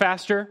because it's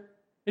faster,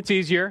 it's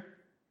easier.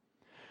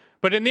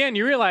 But in the end,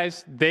 you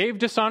realize they've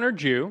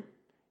dishonored you.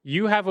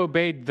 You have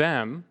obeyed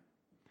them.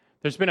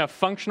 There's been a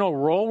functional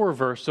role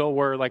reversal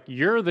where,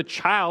 you're the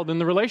child in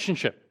the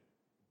relationship.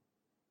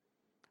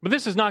 But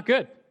this is not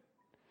good.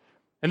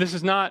 And this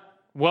is not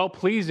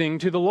well-pleasing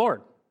to the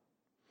Lord.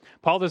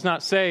 Paul does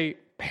not say,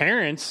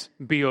 parents,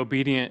 be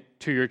obedient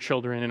to your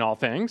children in all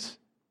things.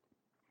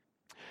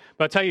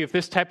 But I'll tell you, if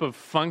this type of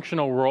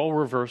functional role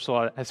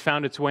reversal has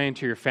found its way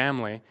into your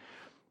family,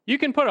 you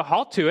can put a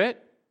halt to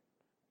it.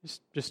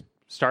 Just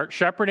start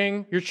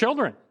shepherding your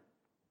children.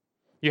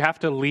 You have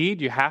to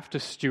lead, you have to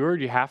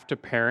steward, you have to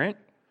parent,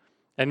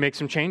 and make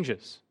some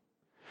changes.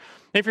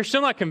 And if you're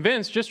still not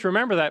convinced, just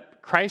remember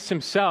that Christ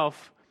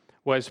himself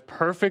was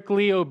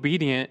perfectly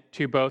obedient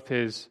to both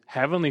his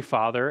heavenly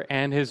Father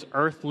and his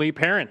earthly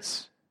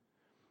parents.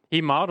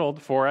 He modeled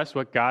for us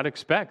what God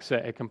expects,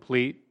 a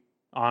complete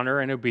honor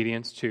and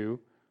obedience to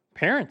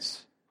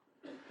parents.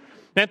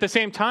 And at the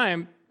same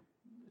time,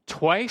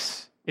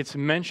 twice it's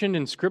mentioned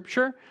in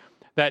Scripture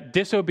that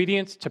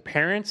disobedience to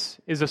parents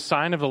is a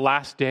sign of the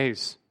last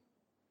days.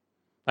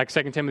 Like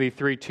 2 Timothy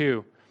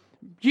 3:2.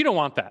 You don't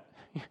want that.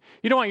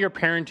 You don't want your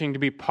parenting to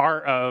be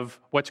part of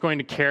what's going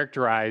to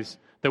characterize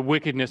the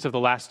wickedness of the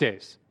last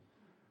days.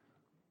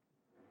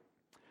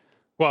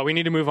 Well, we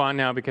need to move on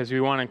now because we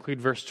want to include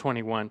verse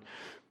 21.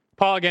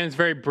 Paul, again, is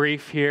very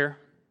brief here.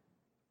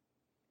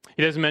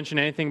 He doesn't mention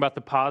anything about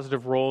the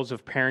positive roles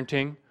of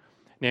parenting,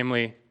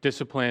 namely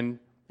discipline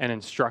and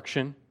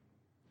instruction.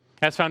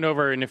 That's found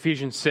over in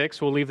Ephesians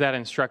 6. We'll leave that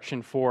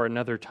instruction for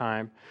another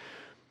time.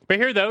 But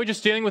here, though,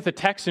 just dealing with the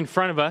text in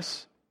front of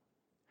us,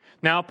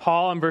 now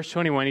Paul, in verse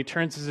 21, he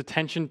turns his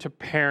attention to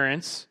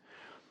parents.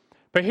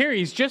 But here,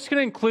 he's just going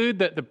to include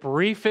the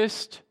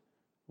briefest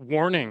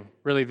warning,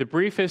 really, the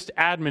briefest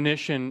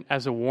admonition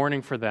as a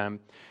warning for them.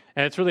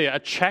 And it's really a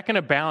check and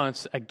a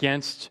balance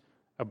against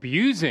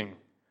abusing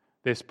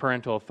this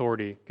parental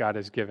authority God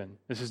has given.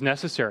 This is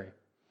necessary.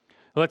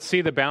 Let's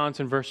see the balance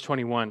in verse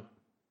 21.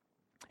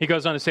 He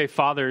goes on to say,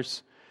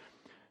 "Fathers,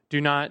 do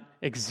not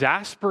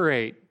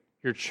exasperate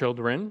your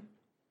children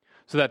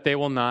so that they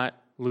will not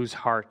lose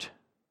heart."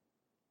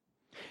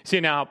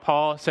 See now,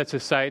 Paul sets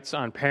his sights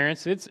on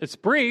parents. It's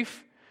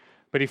brief,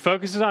 but he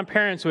focuses on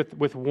parents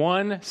with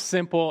one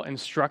simple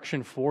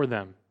instruction for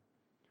them.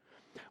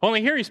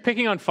 Only here he's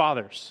picking on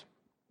fathers.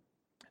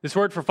 This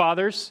word for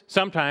fathers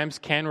sometimes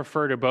can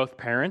refer to both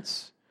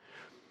parents.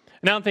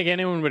 And I don't think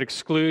anyone would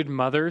exclude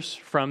mothers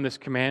from this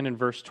command in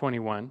verse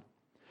 21.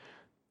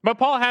 But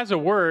Paul has a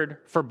word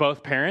for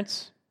both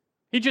parents.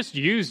 He just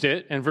used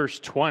it in verse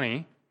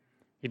 20.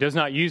 He does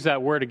not use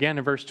that word again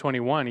in verse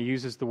 21. He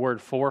uses the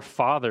word for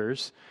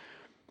fathers.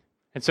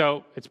 And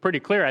so it's pretty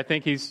clear. I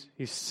think he's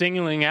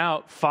singling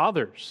out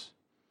fathers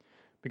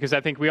because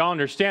I think we all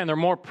understand they're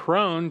more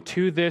prone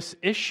to this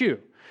issue.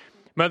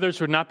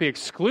 Mothers would not be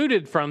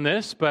excluded from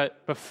this,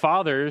 but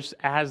fathers,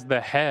 as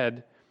the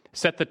head,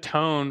 set the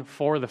tone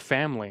for the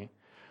family.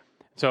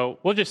 So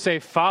we'll just say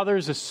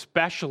fathers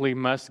especially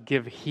must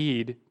give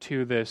heed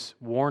to this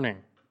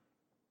warning.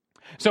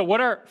 So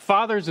what are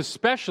fathers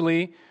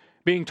especially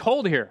being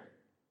told here?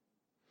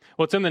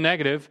 Well, it's in the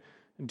negative.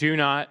 Do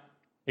not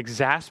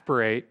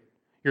exasperate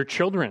your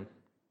children.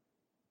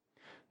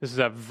 This is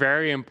a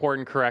very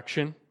important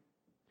correction.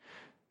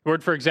 The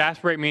word for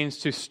exasperate means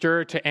to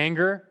stir to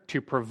anger,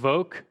 to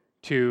provoke,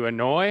 to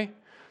annoy.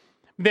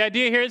 The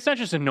idea here, it's not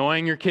just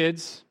annoying your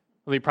kids.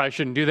 Well, you probably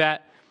shouldn't do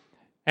that.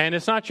 And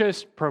it's not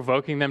just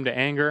provoking them to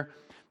anger.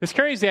 This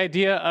carries the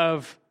idea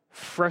of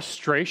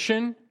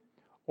frustration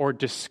or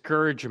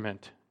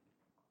discouragement.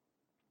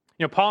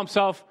 You know, Paul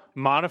himself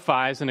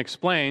modifies and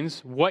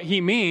explains what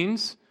he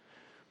means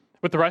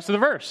with the rest of the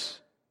verse.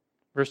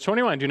 Verse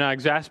 21, do not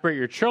exasperate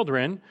your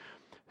children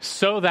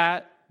so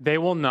that they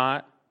will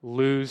not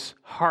lose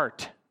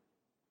heart.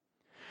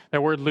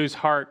 That word lose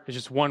heart is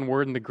just one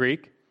word in the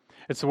Greek.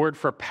 It's the word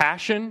for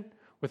passion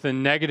with a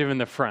negative in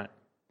the front.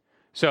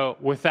 So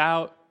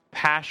without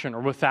passion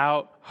or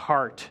without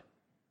heart.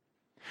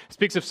 It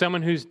speaks of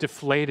someone who's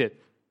deflated.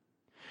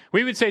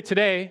 We would say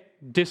today,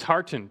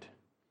 disheartened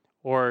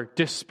or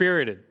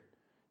dispirited,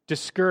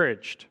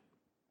 discouraged.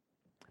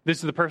 This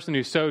is the person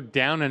who's so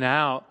down and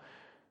out,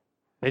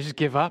 they just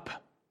give up.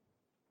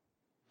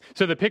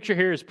 So the picture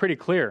here is pretty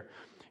clear.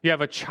 You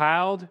have a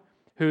child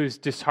who's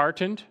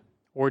disheartened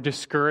or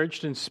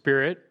discouraged in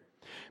spirit,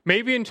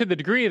 maybe into the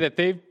degree that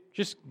they've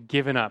just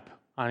given up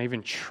on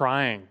even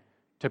trying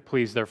to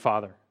please their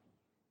father.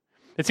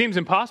 It seems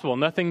impossible.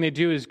 Nothing they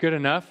do is good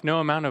enough. No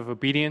amount of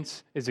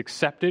obedience is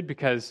accepted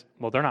because,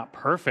 well, they're not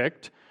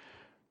perfect.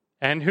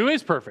 And who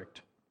is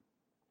perfect?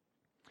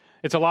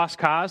 It's a lost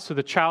cause, so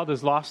the child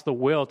has lost the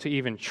will to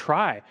even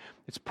try.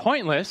 It's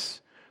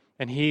pointless,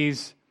 and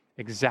he's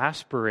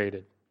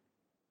exasperated.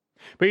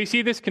 But you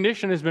see, this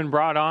condition has been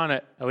brought on,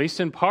 at least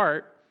in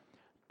part,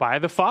 by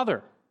the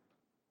father.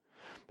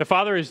 The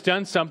father has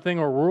done something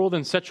or ruled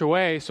in such a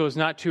way so as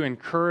not to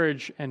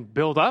encourage and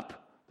build up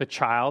the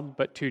child,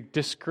 but to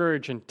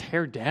discourage and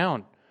tear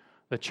down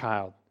the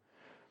child.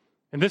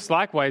 And this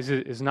likewise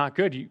is not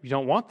good. You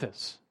don't want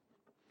this.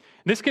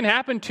 This can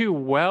happen to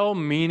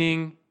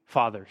well-meaning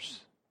fathers.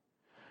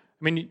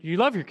 I mean, you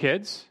love your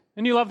kids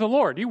and you love the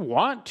Lord. You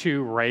want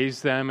to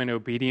raise them in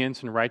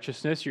obedience and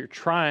righteousness. You're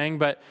trying,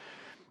 but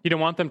you don't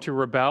want them to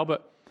rebel.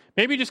 But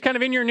maybe just kind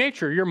of in your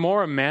nature, you're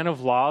more a man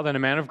of law than a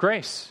man of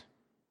grace.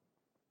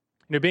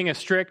 You know, being a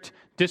strict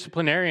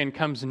disciplinarian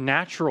comes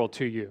natural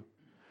to you.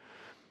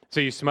 So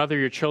you smother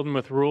your children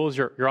with rules.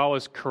 You're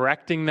always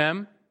correcting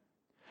them.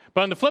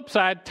 But on the flip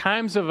side,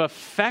 times of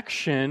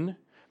affection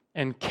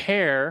and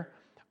care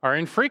are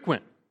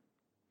infrequent.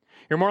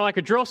 You're more like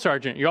a drill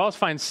sergeant. You always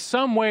find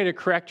some way to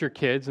correct your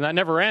kids, and that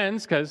never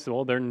ends because,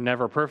 well, they're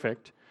never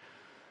perfect.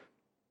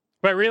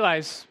 But I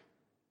realize,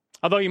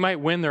 although you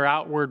might win their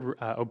outward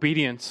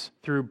obedience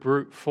through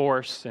brute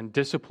force and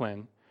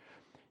discipline,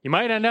 you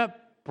might end up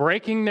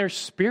breaking their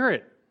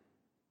spirit.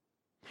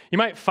 You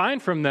might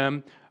find from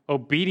them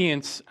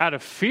obedience out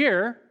of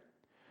fear,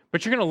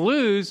 but you're going to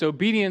lose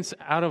obedience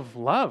out of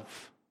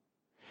love.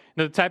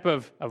 You know, the type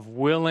of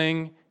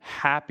willing,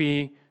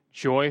 happy,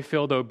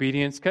 joy-filled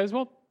obedience because,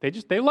 well,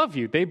 they love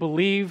you. They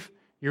believe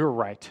you're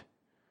right.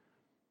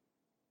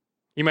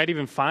 You might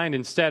even find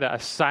instead a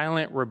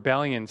silent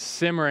rebellion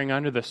simmering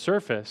under the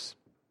surface.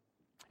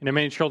 You know,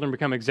 many children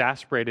become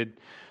exasperated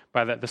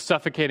by the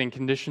suffocating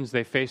conditions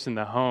they face in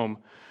the home.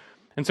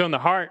 And so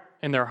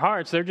in their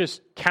hearts, they're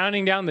just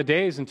counting down the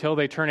days until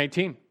they turn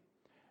 18.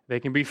 They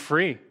can be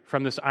free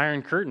from this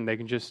iron curtain. They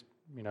can just,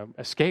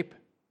 escape.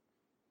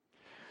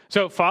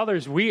 So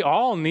fathers, we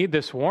all need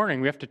this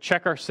warning. We have to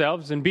check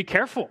ourselves and be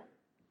careful.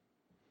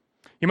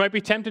 You might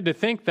be tempted to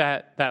think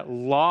that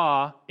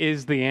law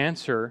is the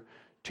answer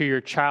to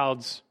your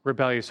child's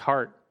rebellious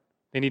heart.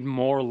 They need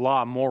more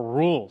law, more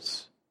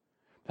rules.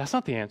 That's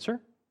not the answer.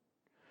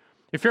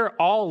 If you're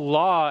all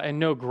law and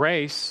no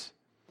grace,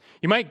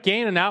 you might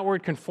gain an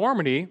outward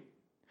conformity,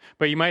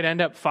 but you might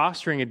end up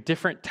fostering a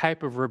different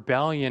type of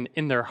rebellion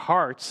in their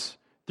hearts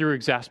through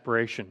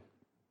exasperation.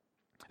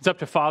 It's up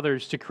to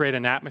fathers to create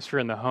an atmosphere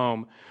in the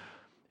home,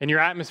 and your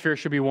atmosphere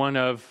should be one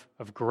of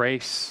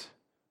grace,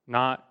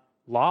 not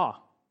law.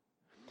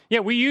 Yeah,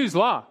 we use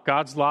law,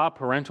 God's law,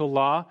 parental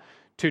law,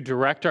 to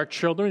direct our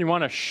children. You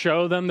want to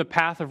show them the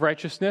path of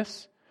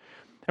righteousness.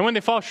 And when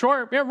they fall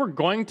short, yeah, we're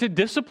going to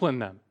discipline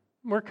them.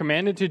 We're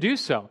commanded to do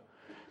so.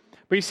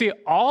 But you see,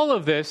 all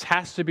of this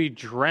has to be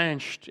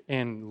drenched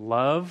in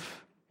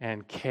love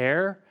and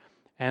care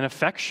and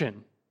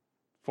affection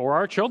for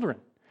our children.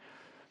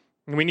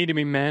 And we need to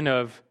be men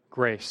of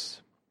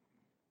grace.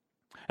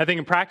 I think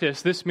in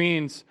practice, this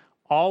means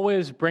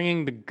always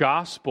bringing the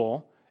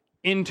gospel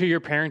into your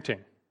parenting.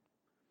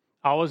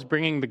 Always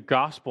bringing the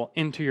gospel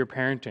into your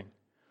parenting.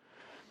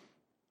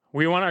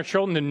 We want our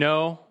children to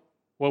know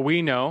what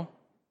we know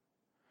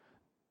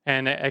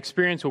and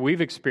experience what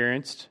we've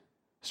experienced,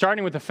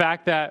 starting with the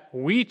fact that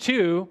we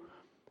too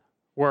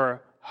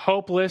were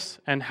hopeless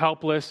and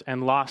helpless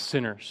and lost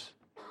sinners.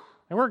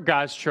 And we're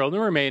God's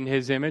children. We're made in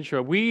His image.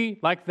 But we,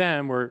 like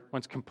them, were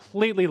once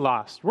completely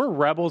lost. We're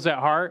rebels at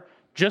heart,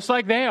 just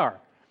like they are.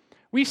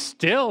 We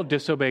still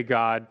disobey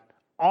God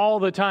all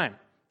the time.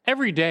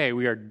 Every day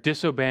we are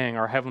disobeying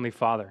our Heavenly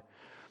Father.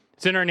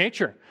 It's in our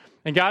nature.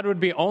 And God would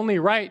be only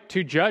right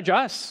to judge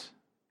us.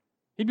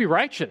 He'd be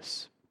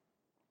righteous.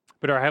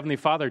 But our Heavenly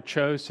Father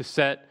chose to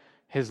set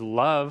His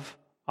love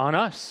on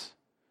us,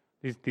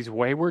 these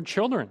wayward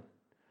children.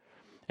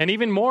 And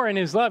even more in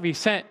His love, He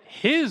sent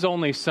His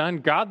only Son,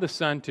 God the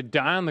Son, to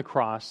die on the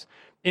cross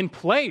in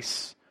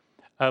place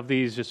of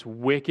these just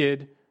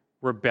wicked,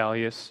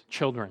 rebellious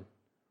children.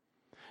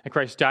 And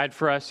Christ died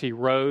for us. He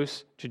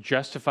rose to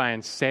justify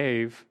and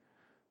save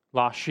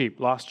lost sheep,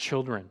 lost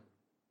children.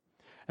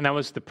 And that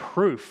was the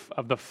proof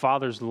of the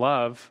Father's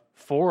love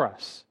for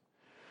us.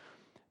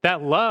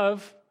 That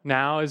love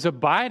now is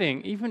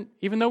abiding,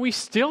 even though we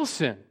still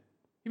sin.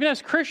 Even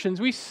as Christians,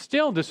 we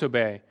still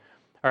disobey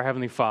our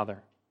Heavenly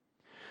Father.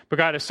 But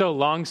God is so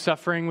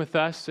long-suffering with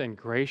us and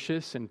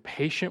gracious and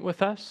patient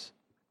with us.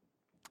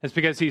 It's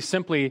because He's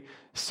simply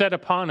set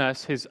upon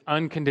us His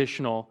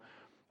unconditional,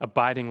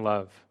 abiding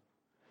love.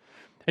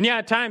 And yeah,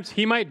 at times,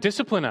 He might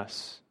discipline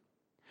us.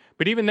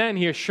 But even then,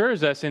 He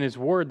assures us in His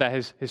Word that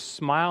His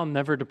smile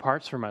never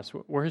departs from us.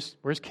 We're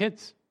His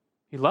kids.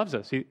 He loves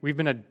us. We've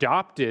been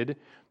adopted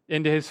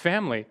into His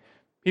family.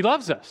 He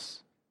loves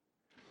us.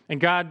 And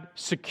God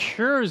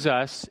secures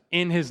us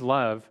in His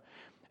love.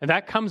 And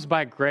that comes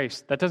by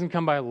grace. That doesn't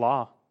come by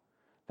law.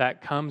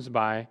 That comes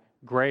by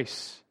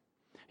grace.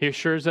 He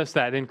assures us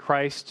that in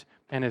Christ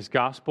and His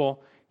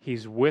gospel,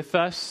 He's with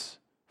us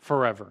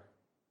forever.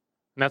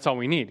 And that's all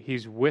we need.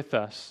 He's with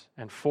us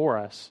and for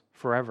us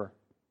forever.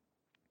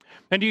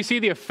 And do you see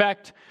the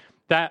effect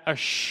that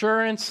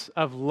assurance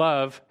of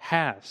love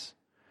has?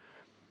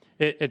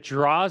 It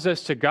draws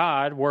us to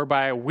God,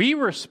 whereby we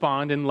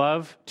respond in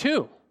love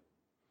too.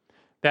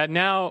 That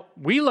now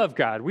we love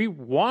God. We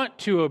want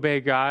to obey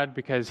God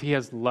because He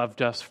has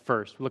loved us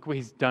first. Look what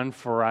He's done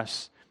for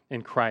us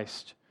in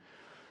Christ.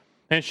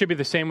 And it should be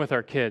the same with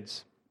our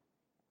kids.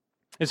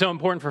 It's so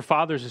important for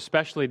fathers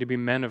especially to be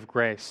men of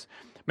grace,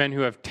 men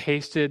who have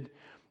tasted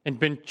and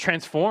been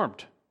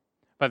transformed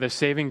by the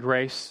saving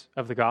grace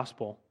of the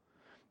gospel,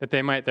 that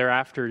they might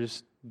thereafter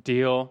just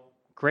deal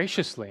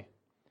graciously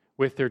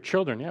with their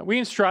children. Yeah, we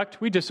instruct,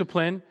 we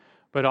discipline,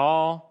 but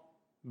all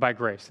by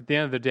grace. At the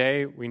end of the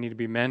day, we need to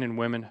be men and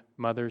women,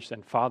 mothers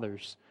and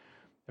fathers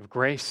of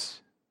grace.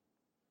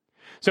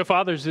 So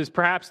fathers, is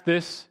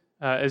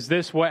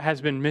this what has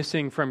been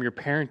missing from your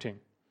parenting?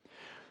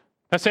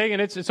 I'm saying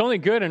it's only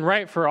good and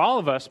right for all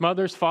of us,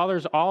 mothers,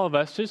 fathers, all of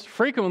us, just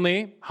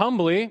frequently,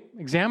 humbly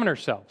examine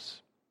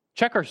ourselves.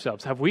 Check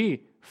ourselves. Have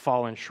we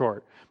fallen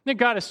short? And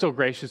God is still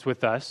gracious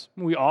with us.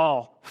 We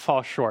all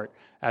fall short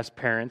as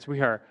parents.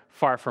 We are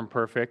far from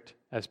perfect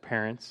as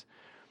parents.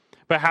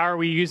 But how are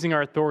we using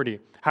our authority?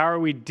 How are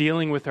we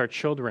dealing with our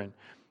children?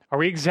 Are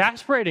we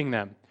exasperating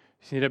them?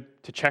 We need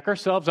to check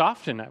ourselves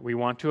often. We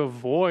want to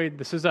avoid,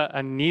 this is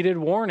a needed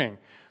warning.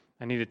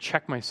 I need to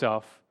check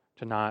myself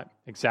to not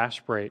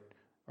exasperate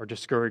or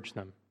discourage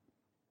them.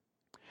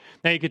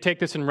 Now you could take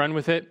this and run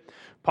with it.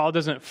 Paul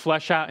doesn't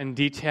flesh out in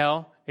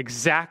detail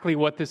exactly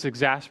what this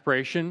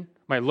exasperation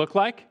might look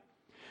like.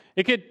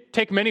 It could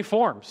take many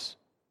forms: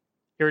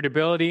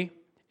 irritability,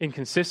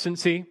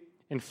 inconsistency,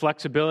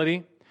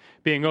 inflexibility,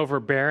 being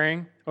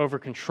overbearing,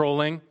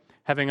 over-controlling,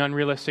 having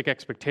unrealistic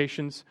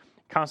expectations,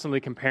 constantly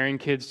comparing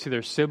kids to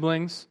their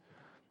siblings.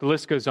 The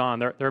list goes on.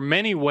 There are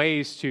many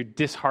ways to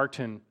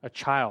dishearten a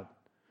child.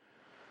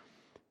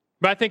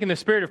 But I think in the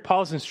spirit of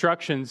Paul's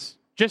instructions,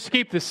 just to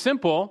keep this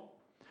simple,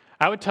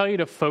 I would tell you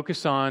to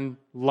focus on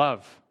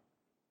love.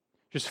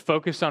 Just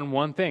focus on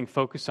one thing.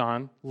 Focus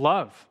on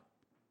love.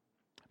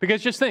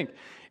 Because just think,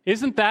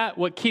 isn't that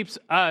what keeps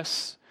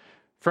us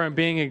from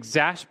being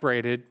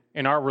exasperated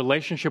in our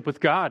relationship with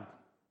God?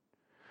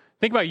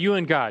 Think about you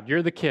and God.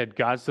 You're the kid.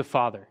 God's the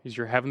Father. He's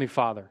your Heavenly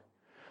Father.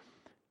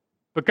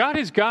 But God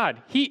is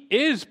God. He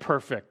is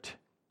perfect.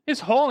 His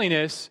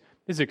holiness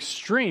is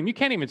extreme. You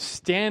can't even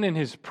stand in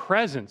His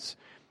presence.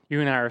 You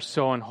and I are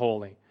so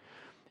unholy.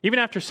 Even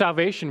after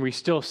salvation, we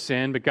still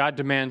sin, but God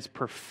demands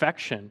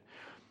perfection.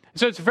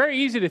 So it's very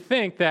easy to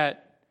think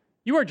that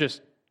you are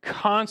just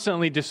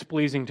constantly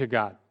displeasing to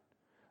God.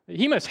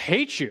 He must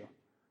hate you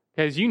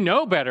because you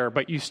know better,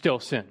 but you still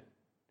sin.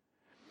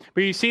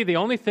 But you see, the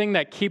only thing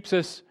that keeps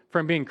us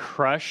from being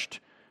crushed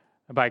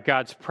by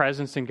God's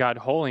presence and God's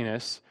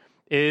holiness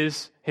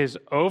is his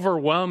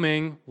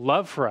overwhelming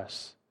love for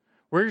us.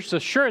 We're just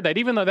assured that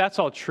even though that's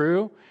all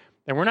true,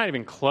 and we're not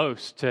even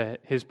close to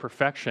his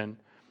perfection,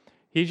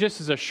 he just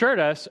has assured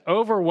us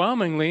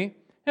overwhelmingly,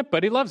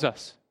 but he loves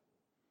us.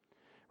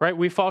 Right?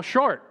 We fall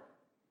short,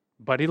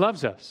 but he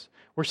loves us.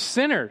 We're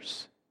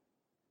sinners,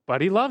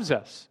 but he loves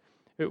us.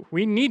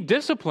 We need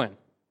discipline,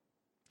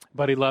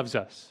 but he loves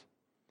us.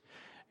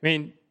 I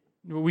mean,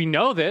 we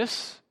know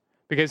this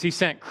because he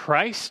sent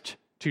Christ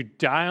to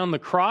die on the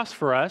cross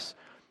for us.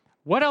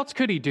 What else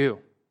could he do?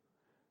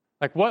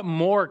 Like, what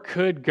more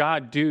could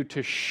God do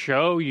to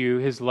show you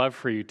his love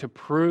for you, to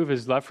prove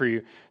his love for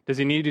you? Does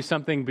he need to do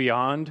something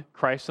beyond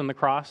Christ on the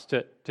cross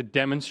to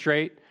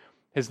demonstrate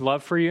his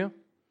love for you?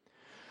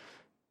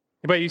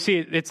 But you see,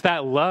 it's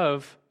that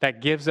love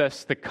that gives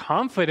us the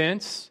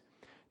confidence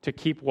to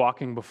keep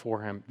walking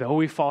before him. Though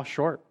we fall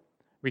short,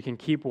 we can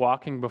keep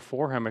walking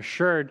before him,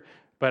 assured,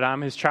 but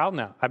I'm his child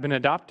now. I've been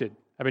adopted.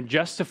 I've been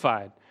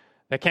justified.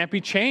 That can't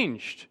be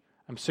changed.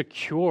 I'm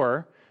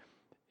secure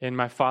in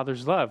my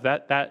Father's love.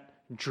 That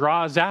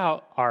draws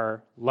out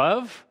our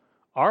love,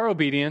 our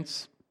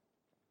obedience,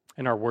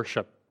 and our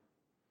worship.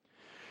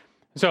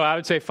 So I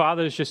would say,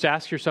 fathers, just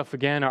ask yourself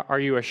again, are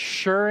you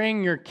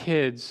assuring your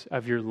kids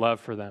of your love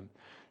for them,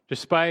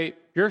 despite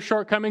your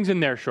shortcomings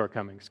and their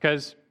shortcomings?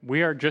 Because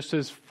we are just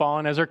as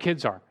fallen as our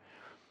kids are.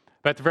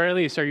 But at the very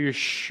least, are you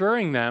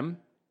assuring them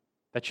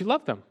that you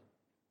love them?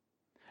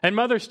 And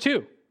mothers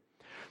too.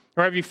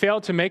 Or have you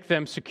failed to make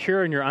them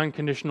secure in your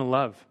unconditional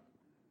love?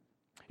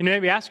 You know,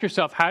 maybe ask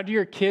yourself, how do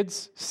your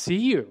kids see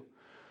you?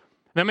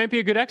 That might be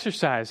a good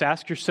exercise.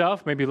 Ask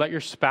yourself, maybe let your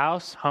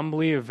spouse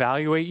humbly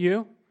evaluate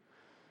you.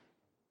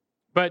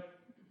 But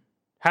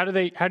how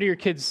do your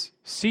kids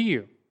see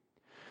you?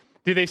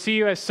 Do they see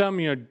you as some,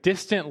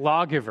 distant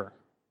lawgiver?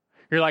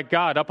 You're like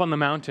God up on the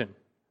mountain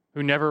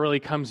who never really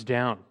comes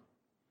down.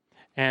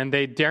 And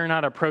they dare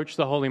not approach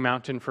the holy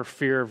mountain for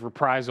fear of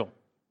reprisal.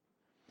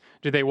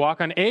 Do they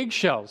walk on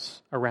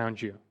eggshells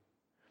around you?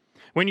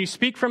 When you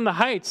speak from the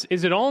heights,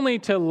 is it only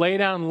to lay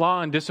down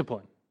law and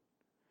discipline?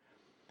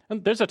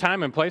 And there's a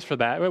time and place for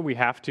that. We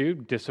have to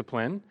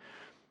discipline.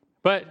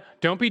 But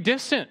don't be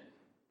distant.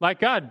 Like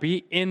God,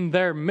 be in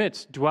their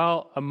midst.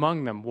 Dwell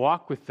among them.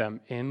 Walk with them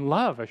in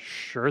love.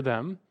 Assure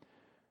them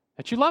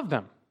that you love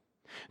them.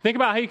 Think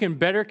about how you can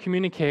better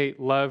communicate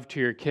love to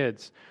your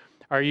kids.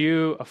 Are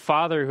you a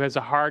father who has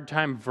a hard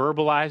time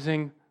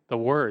verbalizing the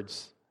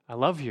words, I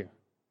love you?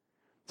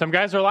 Some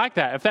guys are like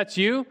that. If that's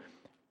you,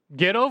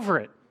 get over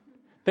it.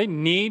 They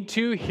need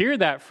to hear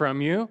that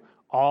from you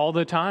all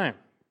the time.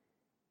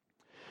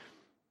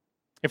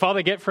 If all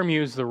they get from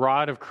you is the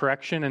rod of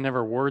correction and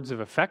never words of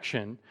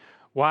affection,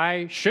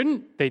 why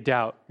shouldn't they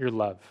doubt your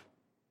love?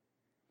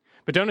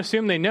 But don't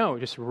assume they know.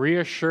 Just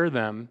reassure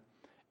them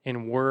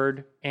in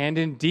word and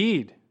in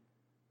deed.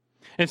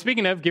 And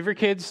speaking of, give your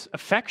kids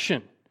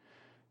affection,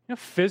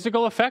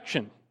 physical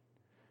affection.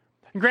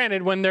 And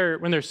granted, when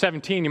they're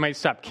 17, you might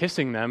stop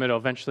kissing them. It'll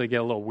eventually get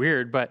a little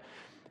weird, but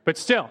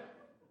still,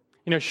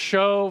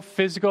 show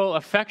physical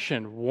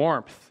affection,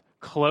 warmth,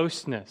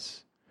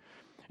 closeness.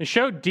 And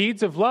show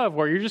deeds of love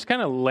where you're just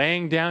kind of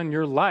laying down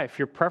your life,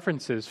 your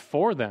preferences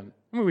for them.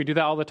 I mean, we do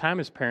that all the time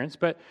as parents,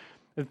 but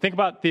think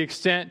about the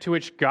extent to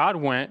which God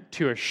went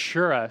to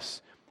assure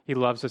us he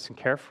loves us and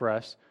cares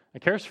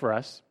for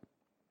us.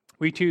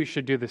 We too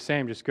should do the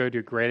same, just go to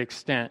a great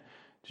extent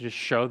to just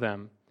show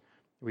them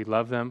we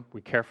love them,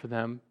 we care for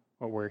them,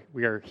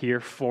 we are here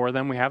for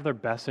them, we have their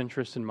best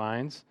interests in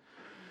minds.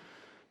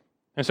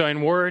 And so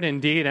in word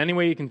and deed, any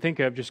way you can think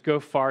of, just go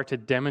far to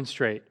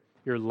demonstrate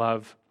your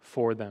love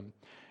for them.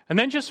 And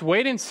then just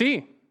wait and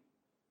see.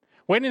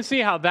 Wait and see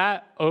how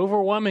that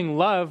overwhelming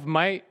love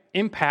might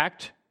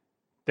impact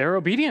their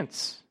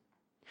obedience.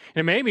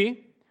 And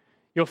maybe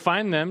you'll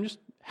find them just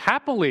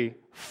happily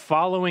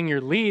following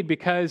your lead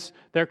because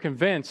they're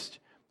convinced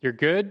you're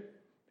good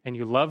and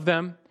you love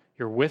them,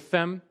 you're with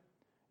them,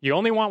 you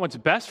only want what's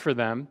best for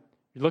them,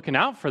 you're looking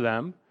out for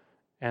them,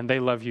 and they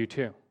love you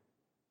too.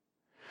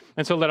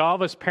 And so let all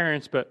of us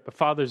parents, but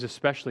fathers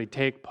especially,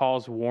 take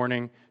Paul's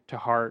warning to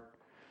heart.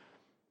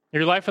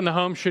 Your life in the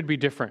home should be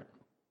different.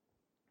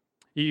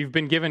 You've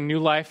been given new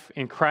life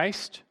in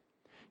Christ.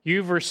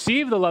 You've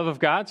received the love of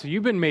God, so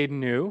you've been made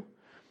new.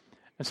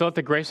 And so let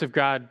the grace of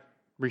God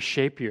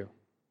reshape you.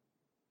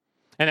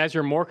 And as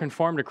you're more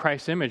conformed to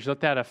Christ's image, let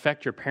that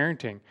affect your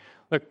parenting.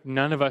 Look,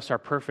 none of us are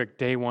perfect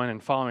day one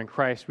in following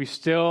Christ. We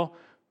still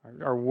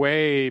are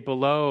way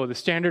below the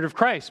standard of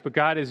Christ, but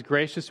God is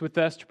gracious with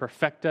us to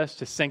perfect us,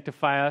 to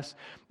sanctify us.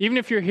 Even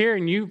if you're here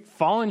and you've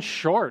fallen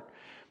short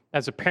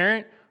as a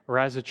parent or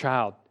as a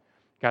child,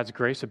 God's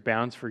grace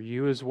abounds for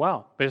you as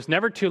well. But it's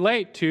never too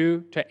late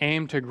to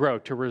aim to grow,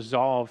 to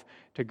resolve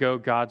to go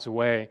God's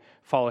way,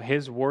 follow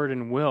His word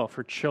and will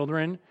for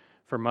children,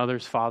 for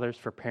mothers, fathers,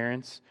 for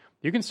parents.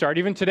 You can start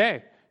even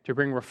today to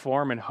bring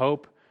reform and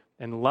hope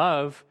and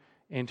love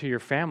into your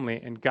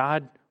family, and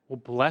God will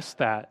bless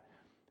that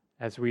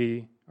as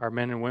we are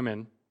men and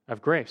women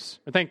of grace.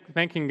 We're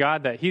thanking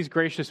God that He's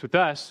gracious with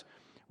us.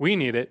 We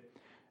need it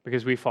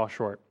because we fall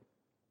short.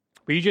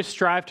 But you just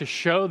strive to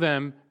show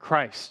them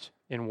Christ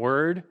in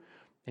word,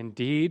 in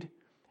deed,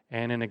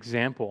 and in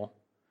example.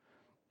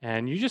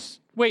 And you just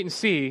wait and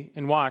see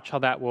and watch how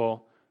that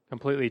will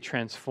completely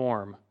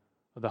transform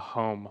the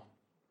home.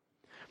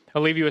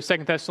 I'll leave you with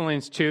 2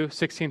 Thessalonians 2,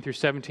 16 through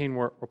 17,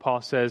 where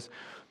Paul says,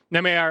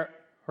 "Now may our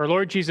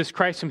Lord Jesus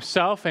Christ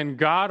Himself and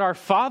God our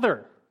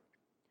Father,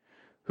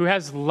 who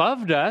has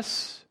loved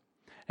us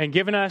and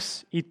given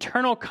us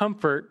eternal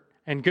comfort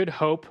and good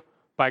hope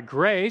by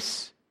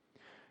grace,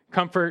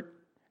 comfort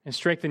and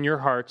strengthen your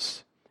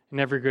hearts in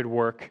every good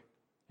work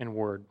and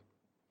word."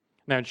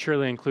 That would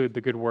surely include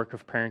the good work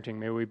of parenting.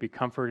 May we be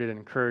comforted and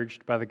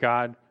encouraged by the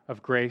God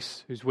of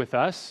grace who's with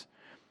us.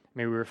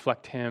 May we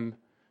reflect Him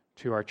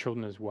to our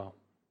children as well.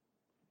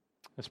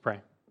 Let's pray.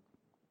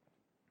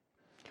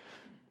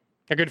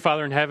 Our good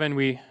Father in heaven,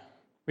 we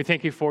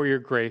thank You for Your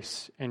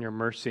grace and Your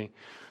mercy.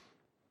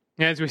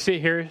 And as we sit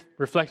here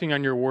reflecting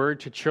on Your word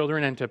to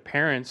children and to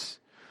parents,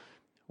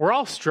 we're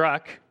all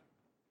struck,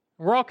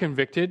 we're all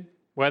convicted,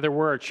 whether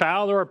we're a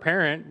child or a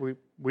parent.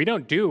 We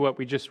don't do what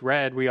we just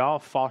read. We all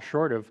fall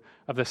short of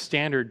the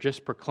standard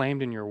just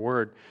proclaimed in Your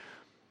word.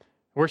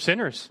 We're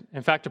sinners.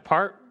 In fact,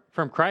 apart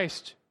from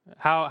Christ,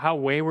 how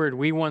wayward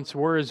we once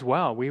were as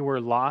well. We were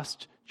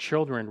lost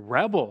children,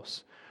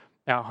 rebels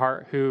at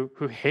heart who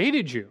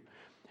hated You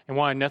and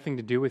wanted nothing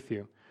to do with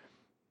You.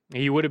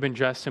 You would have been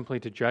just simply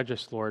to judge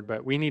us, Lord,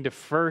 but we need to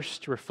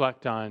first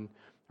reflect on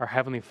our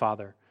Heavenly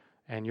Father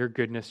and Your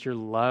goodness, Your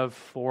love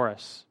for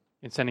us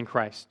in sending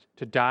Christ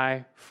to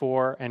die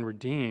for and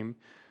redeem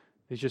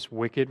these just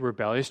wicked,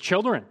 rebellious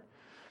children.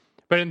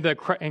 But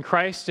in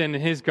Christ and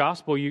in His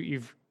gospel,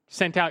 you've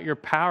sent out Your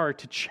power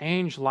to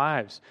change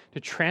lives, to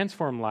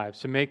transform lives,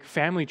 to make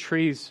family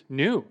trees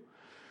new.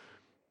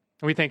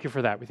 And we thank You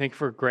for that. We thank You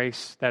for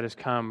grace that has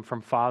come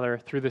from Father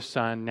through the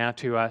Son, now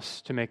to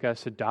us, to make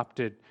us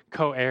adopted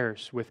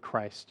co-heirs with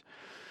Christ.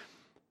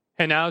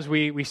 And now as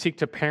we seek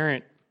to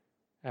parent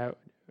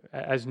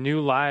as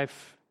new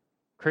life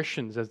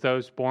Christians, as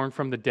those born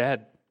from the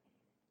dead,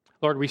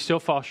 Lord, we still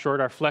fall short.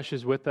 Our flesh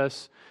is with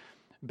us.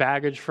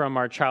 Baggage from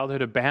our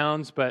childhood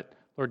abounds, but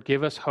Lord,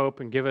 give us hope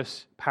and give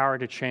us power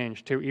to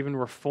change, to even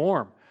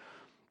reform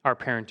our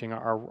parenting,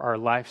 our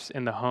lives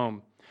in the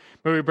home.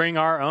 May we bring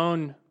our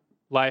own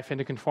life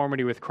into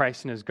conformity with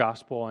Christ and His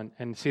gospel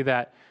and see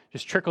that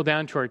just trickle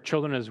down to our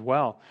children as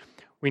well.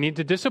 We need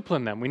to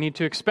discipline them. We need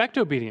to expect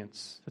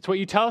obedience. That's what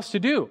You tell us to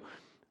do,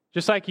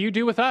 just like You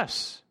do with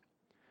us.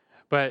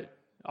 But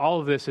all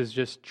of this is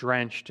just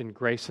drenched in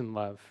grace and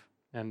love.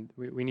 And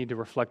we need to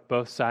reflect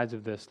both sides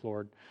of this,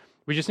 Lord.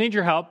 We just need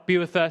Your help. Be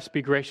with us.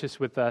 Be gracious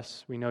with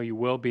us. We know You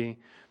will be.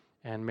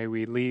 And may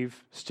we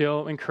leave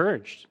still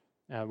encouraged.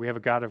 We have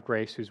a God of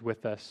grace who's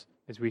with us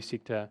as we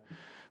seek to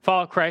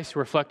follow Christ,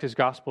 reflect His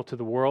gospel to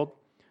the world,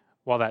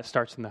 while that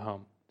starts in the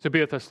home. So be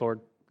with us, Lord.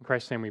 In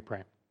Christ's name we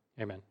pray.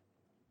 Amen.